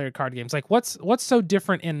about two-player card games? Like, what's so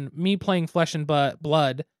different in me playing Flesh and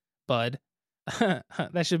Blood? Bud.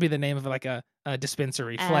 That should be the name of a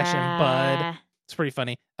dispensary. Flesh and Bud. It's pretty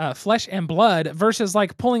funny. Flesh and Blood versus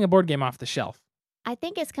pulling a board game off the shelf. I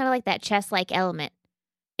think it's kind of like that chess-like element.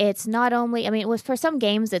 It's not only, for some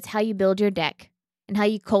games, it's how you build your deck and how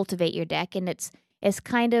you cultivate your deck. And it's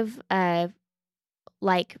kind of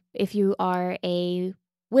like if you are a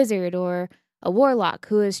wizard or a warlock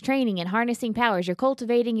who is training and harnessing powers, you're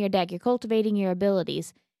cultivating your deck, you're cultivating your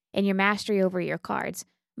abilities and your mastery over your cards.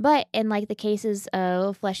 But in like the cases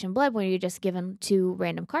of Flesh and Blood, where you're just given 2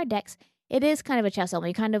 random card decks, it is kind of a chess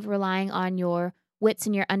element. You're kind of relying on your wits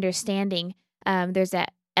and your understanding. There's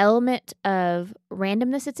that element of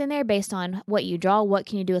randomness that's in there based on what you draw. What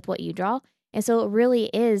can you do with what you draw? And so it really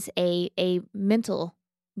is a mental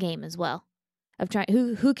game as well of trying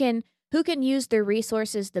who can use their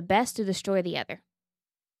resources the best to destroy the other.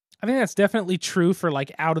 I think that's definitely true for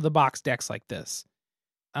like out of the box decks like this.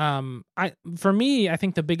 For me, I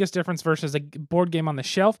think the biggest difference versus a board game on the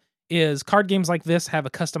shelf is card games like this have a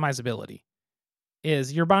customizability.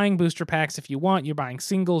 Is you're buying booster packs if you want, you're buying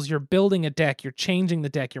singles, you're building a deck, you're changing the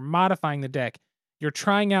deck, you're modifying the deck, you're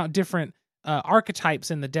trying out different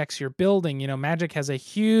archetypes in the decks you're building. You know, Magic has a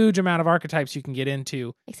huge amount of archetypes you can get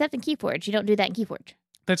into. Except in Keyforge. You don't do that in Keyforge.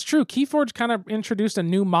 That's true. Keyforge kind of introduced a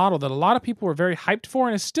new model that a lot of people were very hyped for,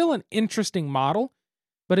 and is still an interesting model.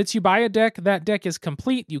 But it's you buy a deck, that deck is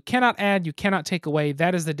complete. You cannot add, you cannot take away.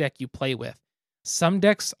 That is the deck you play with. Some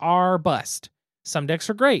decks are bust. Some decks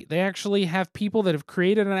are great. They actually have people that have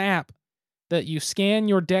created an app that you scan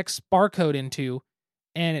your deck's barcode into,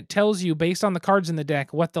 and it tells you based on the cards in the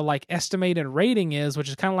deck what the like estimated rating is, which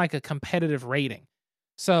is kind of like a competitive rating.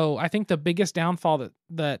 So I think the biggest downfall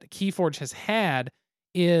that Keyforge has had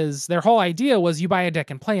is their whole idea was you buy a deck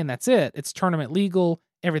and play and that's it. It's tournament legal.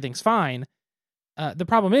 Everything's fine. The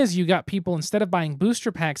problem is you got people, instead of buying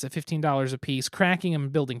booster packs at $15 a piece, cracking them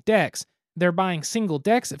and building decks, they're buying single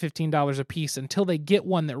decks at $15 a piece until they get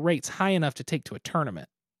one that rates high enough to take to a tournament.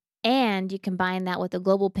 And you combine that with a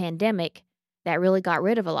global pandemic that really got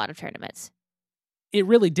rid of a lot of tournaments. It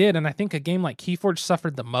really did, and I think a game like Keyforge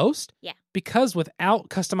suffered the most. Yeah. Because without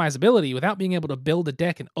customizability, without being able to build a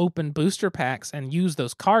deck and open booster packs and use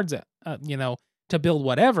those cards, to build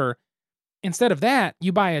whatever, instead of that,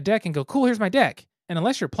 you buy a deck and go, cool, here's my deck. And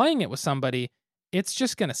unless you're playing it with somebody, it's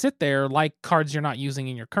just going to sit there like cards you're not using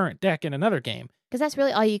in your current deck in another game. Because that's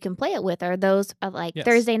really all you can play it with are those Yes.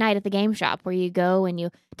 Thursday night at the game shop where you go and you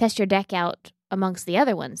test your deck out amongst the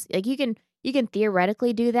other ones. Like you can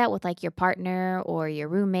theoretically do that with like your partner or your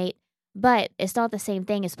roommate, but it's not the same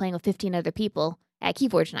thing as playing with 15 other people at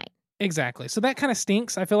Keyforge night. Exactly. So that kind of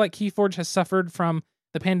stinks. I feel like Keyforge has suffered from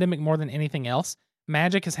the pandemic more than anything else.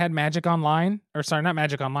 Magic has had Magic Online, or sorry, not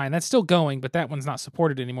Magic Online. That's still going, but that one's not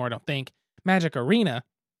supported anymore, I don't think. Magic Arena,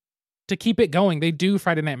 to keep it going, they do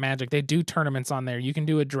Friday Night Magic. They do tournaments on there. You can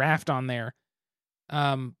do a draft on there.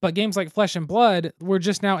 But games like Flesh and Blood, we're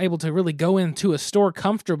just now able to really go into a store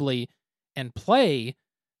comfortably and play.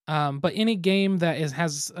 But any game that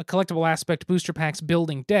has a collectible aspect, booster packs,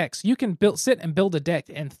 building decks, you can sit and build a deck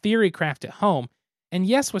and theory craft at home. And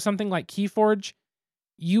yes, with something like Keyforge,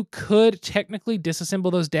 you could technically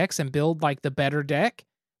disassemble those decks and build like the better deck,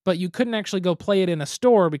 but you couldn't actually go play it in a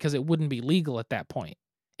store because it wouldn't be legal at that point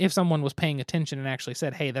if someone was paying attention and actually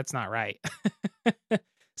said, hey, that's not right.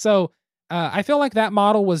 So I feel like that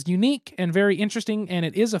model was unique and very interesting, and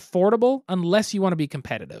it is affordable unless you want to be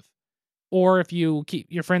competitive. Or if you keep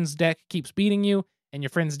your friend's deck keeps beating you, and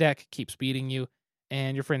your friend's deck keeps beating you,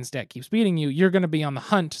 and your friend's deck keeps beating you, you're going to be on the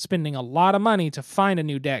hunt spending a lot of money to find a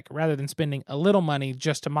new deck rather than spending a little money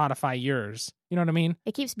just to modify yours. You know what I mean?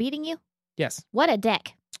 It keeps beating you? Yes. What a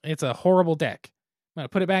deck. It's a horrible deck. I'm going to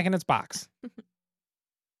put it back in its box.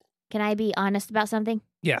 Can I be honest about something?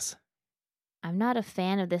 Yes. I'm not a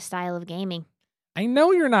fan of this style of gaming. I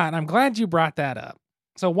know you're not, and I'm glad you brought that up.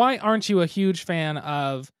 So why aren't you a huge fan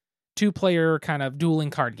of two-player kind of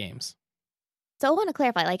dueling card games? So I want to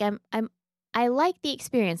clarify, like I like the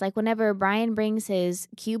experience. Like whenever Brian brings his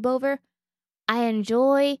cube over, I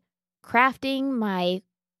enjoy crafting my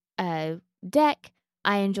deck.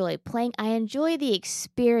 I enjoy playing. I enjoy the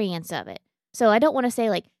experience of it. So I don't want to say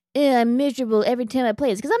like, I'm miserable every time I play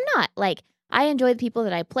this, because I'm not. Like, I enjoy the people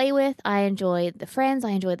that I play with. I enjoy the friends. I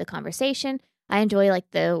enjoy the conversation. I enjoy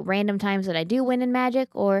like the random times that I do win in Magic,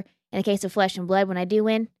 or in the case of Flesh and Blood, when I do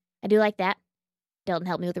win, I do like that. Delton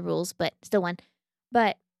helped me with the rules, but still won.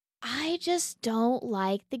 But I just don't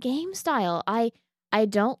like the game style. I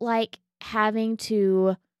don't like having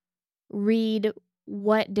to read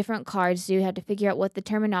what different cards do, have to figure out what the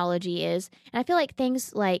terminology is. And I feel like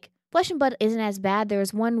things like Flesh and Blood isn't as bad. There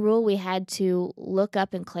was one rule we had to look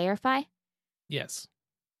up and clarify. Yes.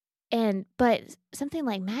 But something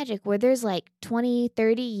like Magic, where there's like 20,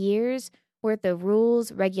 30 years worth of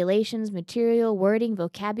rules, regulations, material, wording,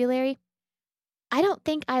 vocabulary, I don't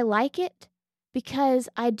think I like it because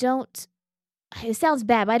it sounds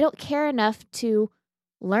bad, but I don't care enough to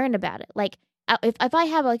learn about it. Like, if I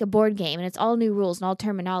have like a board game and it's all new rules and all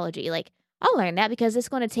terminology, like, I'll learn that because it's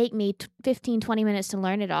going to take me 15, 20 minutes to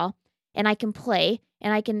learn it all, and I can play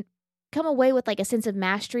and I can come away with like a sense of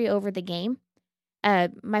mastery over the game.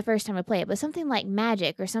 my first time to play it, but something like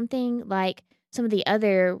Magic or something like some of the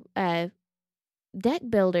other deck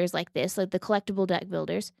builders like this, like the collectible deck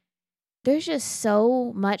builders, there's just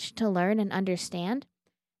so much to learn and understand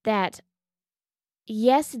that,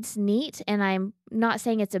 yes, it's neat, and I'm not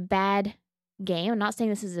saying it's a bad game. I'm not saying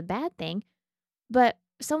this is a bad thing, but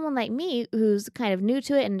someone like me who's kind of new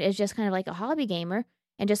to it and is just kind of like a hobby gamer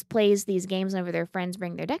and just plays these games whenever their friends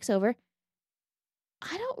bring their decks over,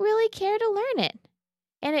 I don't really care to learn it.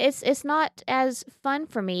 And it's not as fun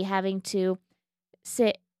for me having to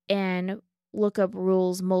sit and look up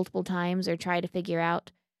rules multiple times or try to figure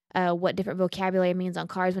out what different vocabulary means on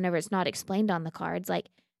cards whenever it's not explained on the cards. Like,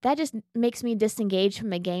 that just makes me disengage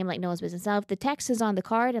from a game like no one's business. Now, if the text is on the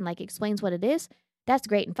card and like explains what it is, that's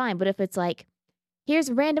great and fine. But if it's like,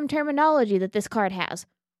 here's random terminology that this card has,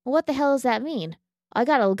 well, what the hell does that mean? I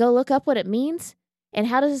gotta go look up what it means, and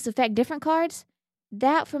how does this affect different cards?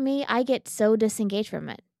 That, for me, I get so disengaged from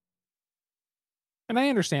it. And I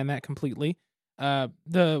understand that completely.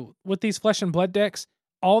 With these Flesh and Blood decks,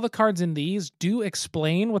 all the cards in these do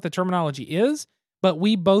explain what the terminology is, but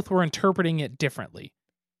we both were interpreting it differently.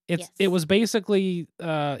 It was basically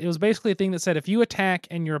a thing that said if you attack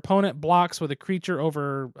and your opponent blocks with a creature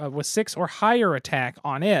over with 6 or higher attack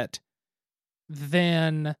on it,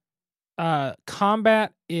 then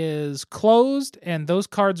combat is closed and those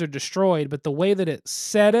cards are destroyed. But the way that it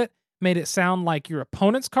said it made it sound like your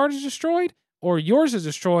opponent's card is destroyed or yours is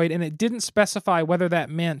destroyed, and it didn't specify whether that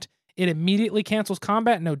meant it immediately cancels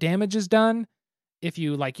combat, no damage is done, if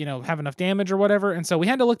you have enough damage or whatever. And so we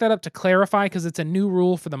had to look that up to clarify because it's a new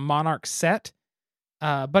rule for the Monarch set.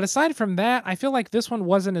 But aside from that, I feel like this one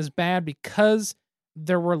wasn't as bad because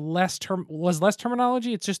there were less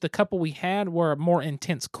terminology. It's just the couple we had were more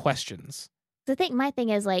intense questions. I think my thing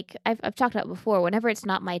is, like I've talked about before, whenever it's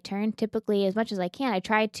not my turn, typically as much as I can, I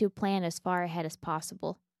try to plan as far ahead as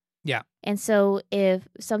possible. Yeah. And so if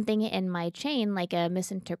something in my chain, like a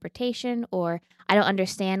misinterpretation or I don't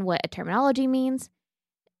understand what a terminology means,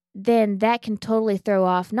 then that can totally throw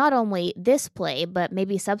off not only this play, but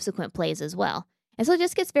maybe subsequent plays as well. And so it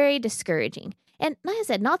just gets very discouraging. And like I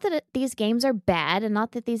said, not that these games are bad and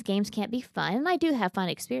not that these games can't be fun. And I do have fun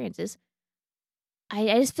experiences. I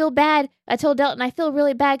just feel bad. I told Delton I feel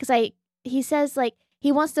really bad because he says like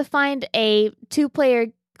he wants to find a 2-player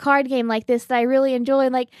card game like this that I really enjoy,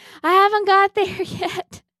 and like I haven't got there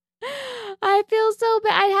yet. I feel so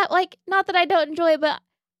bad. I have not that I don't enjoy it, but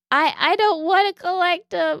I don't want to collect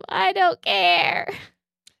them. I don't care.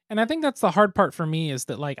 And I think that's the hard part for me is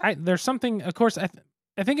that there's something. Of course, I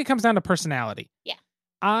think it comes down to personality. Yeah.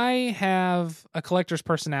 I have a collector's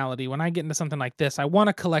personality. When I get into something like this, I want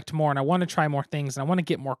to collect more and I want to try more things and I want to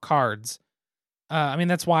get more cards.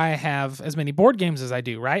 That's why I have as many board games as I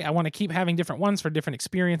do, right? I want to keep having different ones for different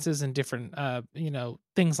experiences and different,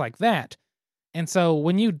 things like that. And so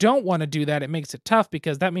when you don't want to do that, it makes it tough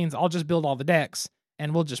because that means I'll just build all the decks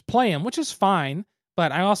and we'll just play them, which is fine.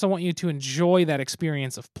 But I also want you to enjoy that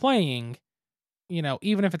experience of playing,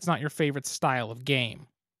 even if it's not your favorite style of game.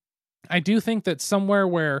 I do think that somewhere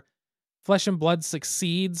where Flesh and Blood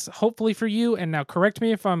succeeds, hopefully for you, and now correct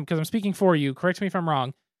me because I'm speaking for you, correct me if I'm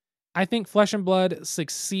wrong. I think Flesh and Blood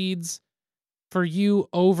succeeds for you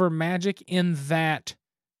over Magic in that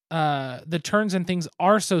the turns and things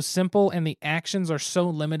are so simple and the actions are so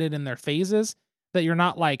limited in their phases that you're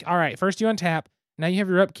not like, all right, first you untap, now you have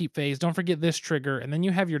your upkeep phase, don't forget this trigger, and then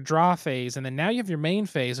you have your draw phase, and then now you have your main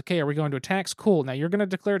phase. Okay, are we going to attacks? Cool. Now you're going to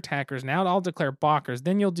declare attackers. Now I'll declare blockers.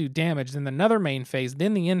 Then you'll do damage, then another main phase,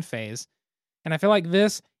 then the end phase. And I feel like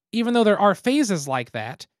this, even though there are phases like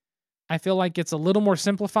that, I feel like it's a little more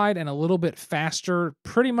simplified and a little bit faster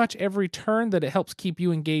pretty much every turn, that it helps keep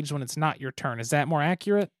you engaged when it's not your turn. Is that more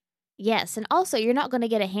accurate? Yes, and also you're not going to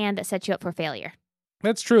get a hand that sets you up for failure.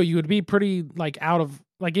 That's true. You would be pretty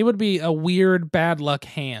it would be a weird bad luck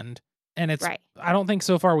hand. And it's right. I don't think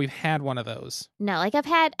so far we've had one of those. No, I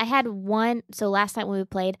had one. So last night when we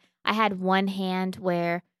played, I had one hand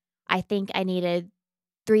where I think I needed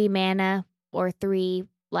 3 mana or 3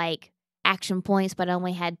 action points, but I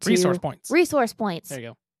only had 2 resource points. There you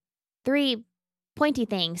go. 3 pointy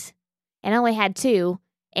things, and I only had 2,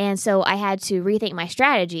 and so I had to rethink my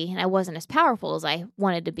strategy, and I wasn't as powerful as I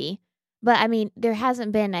wanted to be. But I mean, there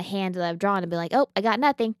hasn't been a hand that I've drawn and be like, oh, I got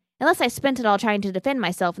nothing, unless I spent it all trying to defend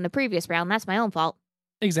myself in the previous round. That's my own fault.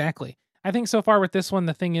 Exactly. I think so far with this one,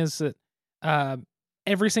 the thing is that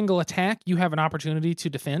every single attack you have an opportunity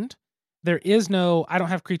to defend. There is no, I don't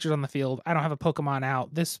have creatures on the field, I don't have a Pokemon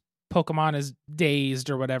out, this Pokemon is dazed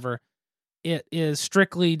or whatever. It is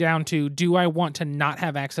strictly down to, do I want to not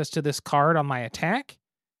have access to this card on my attack?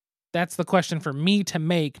 that's the question for me to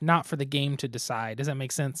make, not for the game to decide. Does that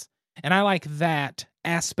make sense? And I like that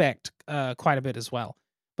aspect quite a bit as well.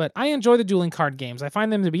 But I enjoy the dueling card games. I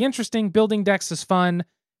find them to be interesting. Building decks is fun.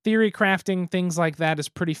 Theory crafting, things like that is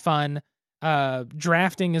pretty fun.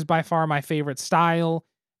 Drafting is by far my favorite style.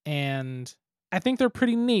 And I think they're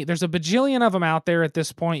pretty neat. There's a bajillion of them out there at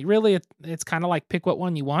this point. Really, it's kind of like pick what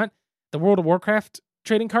one you want. The World of Warcraft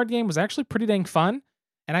trading card game was actually pretty dang fun.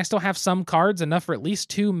 And I still have some cards, enough for at least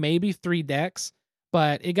 2, maybe 3 decks.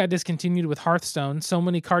 But it got discontinued with Hearthstone. So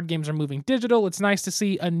many card games are moving digital. It's nice to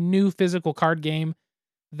see a new physical card game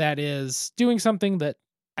that is doing something that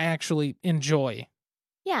I actually enjoy.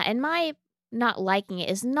 Yeah, and my not liking it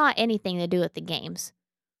is not anything to do with the games.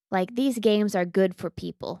 Like, these games are good for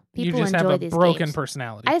people. People You just enjoy have a these broken games.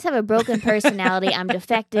 personality. I just have a broken personality. I'm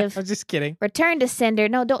defective. I'm just kidding. Return to sender.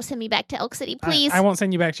 No, don't send me back to Elk City, please. I won't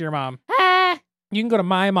send you back to your mom. Ah. You can go to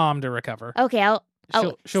my mom to recover. Okay, I'll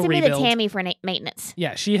She'll send me rebuild. to Tammy for maintenance.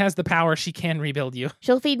 Yeah, she has the power. She can rebuild you.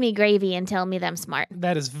 She'll feed me gravy and tell me that I'm smart.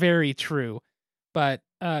 That is very true. But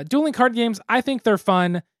dueling card games, I think they're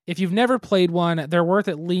fun. If you've never played one, they're worth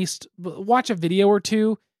at least watch a video or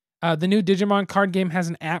two. The new Digimon card game has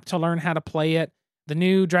an app to learn how to play it. The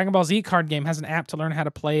new Dragon Ball Z card game has an app to learn how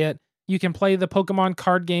to play it. You can play the Pokemon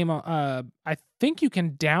card game. I think you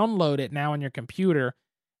can download it now on your computer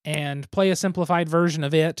and play a simplified version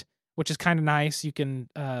of it, which is kind of nice. You can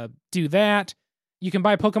do that. You can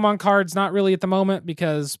buy Pokemon cards, not really at the moment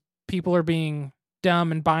because people are being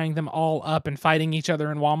dumb and buying them all up and fighting each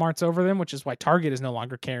other in Walmarts over them, which is why Target is no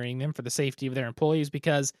longer carrying them for the safety of their employees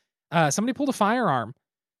because somebody pulled a firearm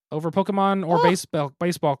over Pokemon or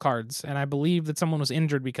baseball cards, and I believe that someone was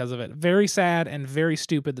injured because of it. Very sad and very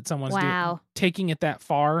stupid that someone's taking it that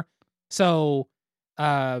far. So,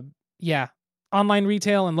 yeah, online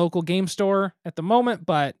retail and local game store at the moment,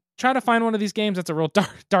 but try to find one of these games. That's a real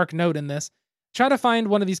dark note in this. Try to find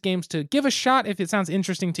one of these games to give a shot if it sounds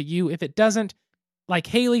interesting to you. If it doesn't, like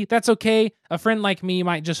Haley, that's okay. A friend like me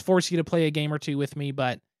might just force you to play a game or two with me,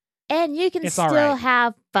 but and you can still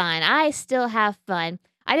have fun. I still have fun.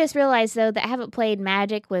 I just realized, though, that I haven't played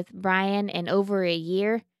Magic with Brian in over a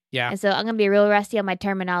year. Yeah. And so I'm going to be real rusty on my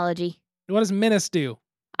terminology. What does Menace do?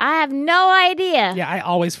 I have no idea. Yeah, I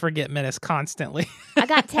always forget Menace constantly. I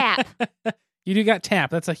got tap. You do got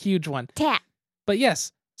tap. That's a huge one. Tap. But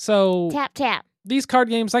yes, so Tap. These card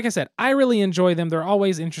games, like I said, I really enjoy them. They're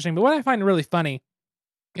always interesting. But what I find really funny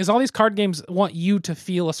is all these card games want you to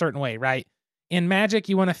feel a certain way, right? In Magic,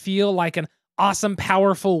 you want to feel like an awesome,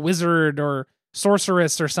 powerful wizard or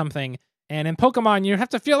sorceress or something. And in Pokemon, you have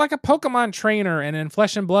to feel like a Pokemon trainer. And in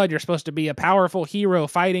Flesh and Blood, you're supposed to be a powerful hero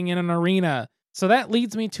fighting in an arena. So that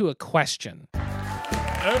leads me to a question. And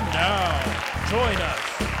now, join us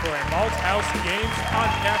for a Malthouse Games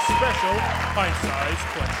podcast special, pint-sized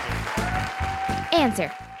question.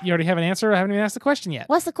 Answer. You already have an answer? I haven't even asked the question yet.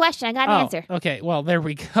 What's the question? I got an answer. Okay, well, there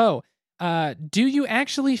we go. Do you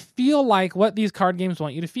actually feel like what these card games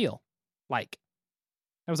want you to feel like?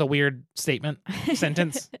 That was a weird statement,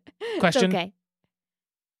 sentence, question. It's okay.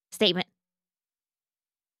 Statement.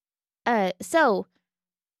 So,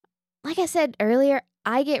 like I said earlier,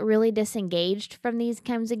 I get really disengaged from these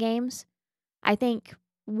kinds of games. I think,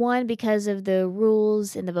 one, because of the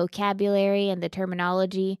rules and the vocabulary and the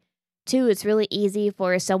terminology. 2, it's really easy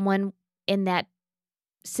for someone in that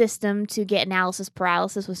system to get analysis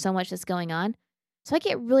paralysis with so much that's going on. So I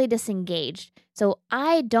get really disengaged. So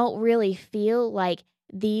I don't really feel like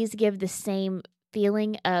these give the same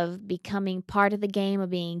feeling of becoming part of the game, of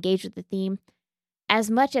being engaged with the theme,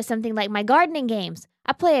 as much as something like my gardening games.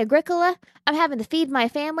 I play Agricola. I'm having to feed my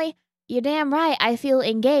family. You're damn right. I feel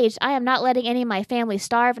engaged. I am not letting any of my family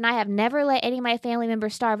starve, and I have never let any of my family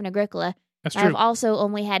members starve in Agricola. That's true. I've also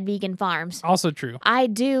only had vegan farms. Also true. I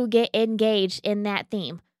do get engaged in that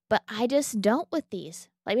theme, but I just don't with these.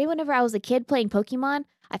 Like, maybe whenever I was a kid playing Pokemon,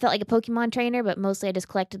 I felt like a Pokemon trainer, but mostly I just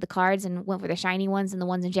collected the cards and went for the shiny ones and the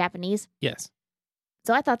ones in Japanese. Yes.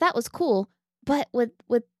 So I thought that was cool. But with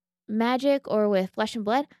Magic or with Flesh and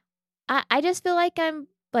Blood, I just feel like I'm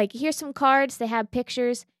like, here's some cards, they have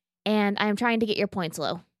pictures, and I'm trying to get your points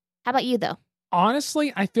low. How about you, though?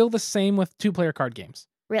 Honestly, I feel the same with 2-player card games.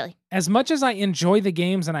 Really? As much as I enjoy the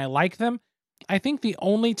games and I like them, I think the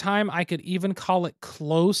only time I could even call it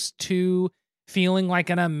close to feeling like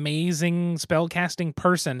an amazing spellcasting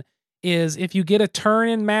person is if you get a turn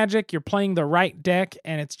in Magic, you're playing the right deck,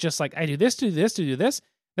 and it's just like, I do this, do this, do this.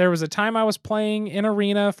 There was a time I was playing in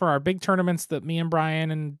Arena for our big tournaments that me and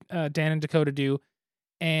Brian and Dan and Dakota do,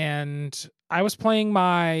 and I was playing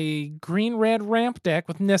my green-red ramp deck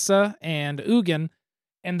with Nissa and Ugin,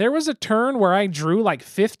 And there was a turn where I drew like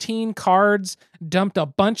 15 cards, dumped a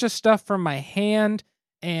bunch of stuff from my hand,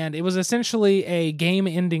 and it was essentially a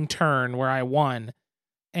game-ending turn where I won.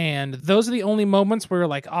 And those are the only moments where you're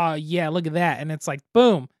like, oh, yeah, look at that. And it's like,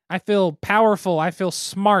 boom, I feel powerful. I feel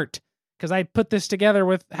smart because I put this together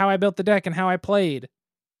with how I built the deck and how I played.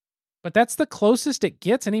 But that's the closest it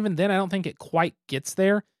gets, and even then, I don't think it quite gets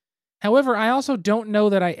there. However, I also don't know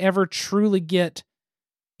that I ever truly get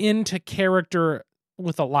into character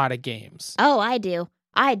with a lot of games. Oh, I do.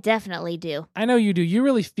 I definitely do. I know you do. You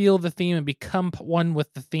really feel the theme and become one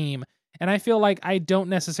with the theme. And I feel like I don't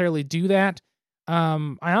necessarily do that.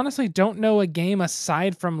 I honestly don't know a game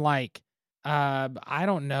aside from like, I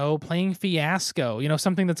don't know, playing Fiasco, you know,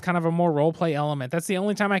 something that's kind of a more roleplay element. That's the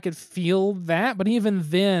only time I could feel that. But even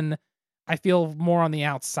then, I feel more on the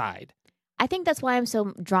outside. I think that's why I'm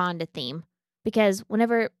so drawn to theme, because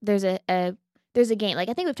whenever there's a game, like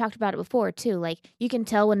I think we've talked about it before too, like you can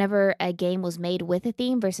tell whenever a game was made with a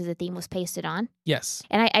theme versus a theme was pasted on. Yes.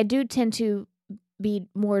 And I do tend to be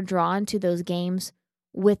more drawn to those games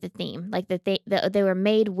with the theme, like that they were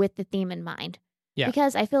made with the theme in mind. Yeah.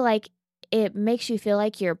 Because I feel like it makes you feel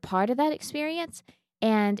like you're part of that experience,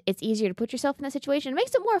 and it's easier to put yourself in that situation. It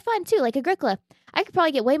makes it more fun too. Like Agricola, I could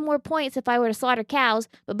probably get way more points if I were to slaughter cows,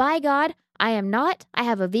 but by God, I am not. I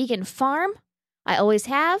have a vegan farm. I always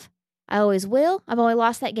have. I always will. I've only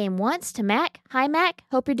lost that game once to Mac. Hi, Mac.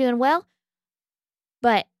 Hope you're doing well.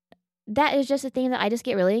 But that is just a theme that I just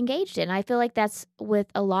get really engaged in. I feel like that's with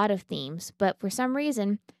a lot of themes. But for some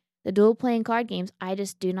reason, the dual playing card games, I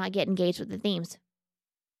just do not get engaged with the themes.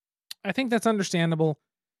 I think that's understandable.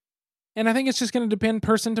 And I think it's just going to depend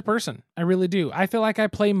person to person. I really do. I feel like I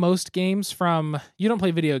play most games from, you don't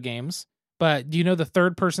play video games, but do you know the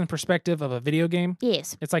third person perspective of a video game?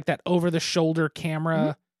 Yes. It's like that over the shoulder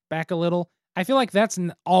camera back a little. I feel like that's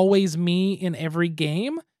always me in every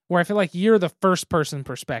game, where I feel like you're the first person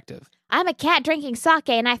perspective. I'm a cat drinking sake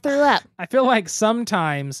and I threw up. I feel like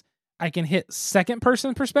sometimes I can hit second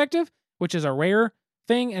person perspective, which is a rare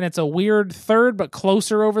thing, and it's a weird third but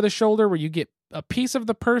closer over the shoulder where you get a piece of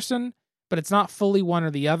the person, but it's not fully one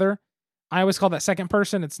or the other. I always call that second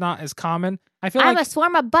person. It's not as common. I'm a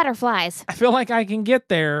swarm of butterflies. I feel like I can get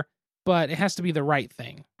there, but it has to be the right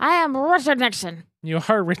thing. I am Richard Nixon. You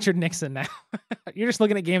are Richard Nixon now. You're just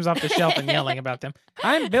looking at games off the shelf and yelling about them.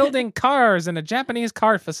 I'm building cars in a Japanese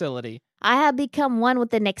car facility. I have become one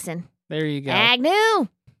with the Nixon. There you go. Agnew.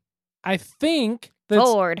 I think that's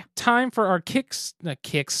Ford. Time for our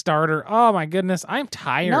Kickstarter. Oh my goodness, I'm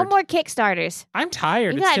tired. No more Kickstarters. I'm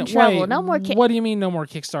tired. You got in trouble. No more What do you mean no more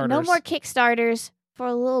Kickstarters? No more Kickstarters for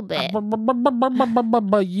a little bit.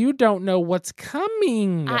 But you don't know what's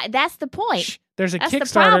coming. That's the point. Shh, there's a That's the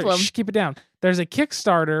Kickstarter. problem. Shh, keep it down. There's a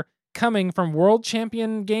Kickstarter coming from World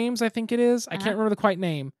Champion Games, I think it is. I can't remember the quite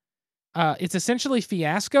name. It's essentially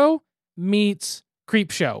Fiasco meets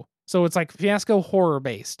Creepshow. So it's like Fiasco horror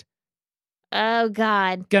based. Oh,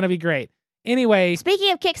 God. Gonna be great. Anyway.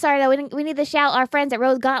 Speaking of Kickstarter, though, we need to shout our friends at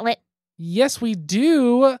Rose Gauntlet. Yes, we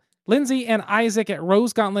do. Lindsay and Isaac at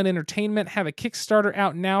Rose Gauntlet Entertainment have a Kickstarter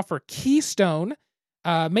out now for Keystone.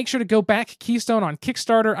 Make sure to go back Keystone on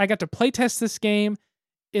Kickstarter. I got to playtest this game.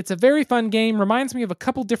 It's a very fun game. Reminds me of a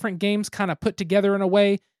couple different games kind of put together in a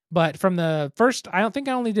way. But from the first, I don't think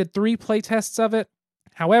I only did 3 playtests of it.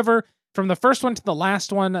 However, from the first one to the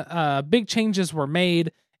last one, big changes were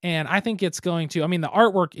made. And I think it's going to, the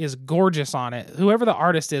artwork is gorgeous on it. Whoever the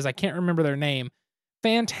artist is, I can't remember their name.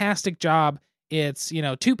 Fantastic job. It's,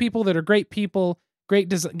 2 people that are great people, great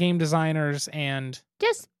game designers, and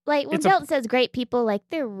just like when Delton says great people, like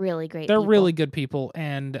they're really great people. They're really good people,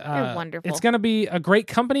 and they're wonderful. It's going to be a great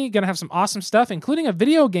company, going to have some awesome stuff, including a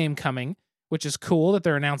video game coming, which is cool that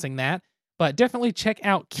they're announcing that. But definitely check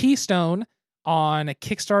out Keystone on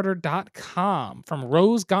Kickstarter.com from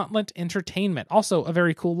Rose Gauntlet Entertainment. Also a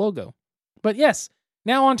very cool logo. But yes,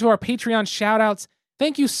 now on to our Patreon shoutouts.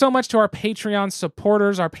 Thank you so much to our Patreon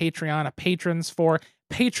supporters, our Patreon patrons for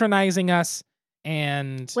patronizing us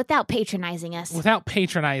and... Without patronizing us.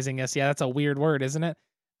 Yeah, that's a weird word, isn't it?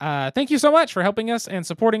 Thank you so much for helping us and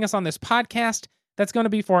supporting us on this podcast. That's going to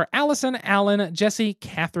be for Allison, Alan, Jesse,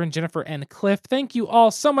 Catherine, Jennifer, and Cliff. Thank you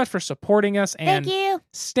all so much for supporting us and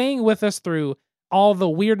staying with us through all the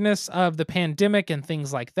weirdness of the pandemic and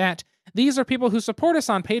things like that. These are people who support us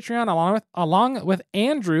on Patreon, along with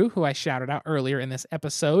Andrew, who I shouted out earlier in this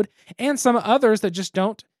episode, and some others that just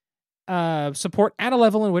don't support at a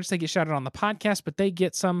level in which they get shouted on the podcast, but they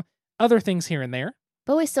get some other things here and there.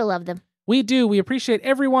 But we still love them. We do. We appreciate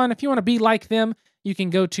everyone. If you want to be like them, you can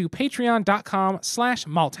go to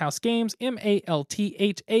patreon.com/malthousegames,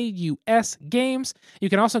 MALTHAUS games. You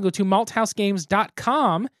can also go to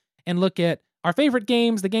malthousegames.com and look at our favorite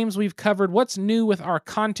games, the games we've covered, what's new with our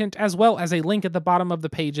content, as well as a link at the bottom of the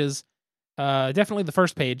pages, definitely the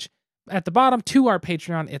first page, at the bottom to our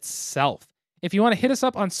Patreon itself. If you want to hit us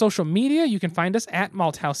up on social media, you can find us at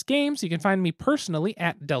Malthouse Games. You can find me personally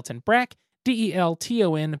at Delton Brack,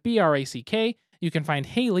 DELTONBRACK. You can find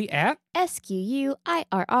Haley at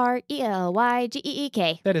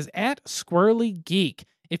SQUIRRELYGEEK. That is at Squirrely Geek.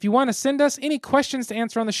 If you want to send us any questions to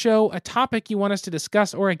answer on the show, a topic you want us to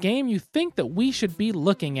discuss, or a game you think that we should be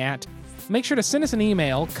looking at, make sure to send us an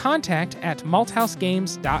email,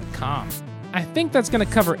 contact@malthousegames.com. I think that's going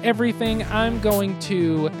to cover everything. I'm going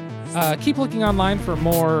to keep looking online for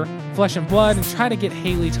more Flesh and Blood and try to get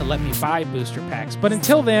Haley to let me buy booster packs. But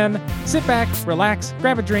until then, sit back, relax,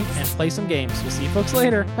 grab a drink, and play some games. We'll see you folks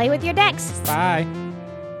later. Play with your decks. Bye.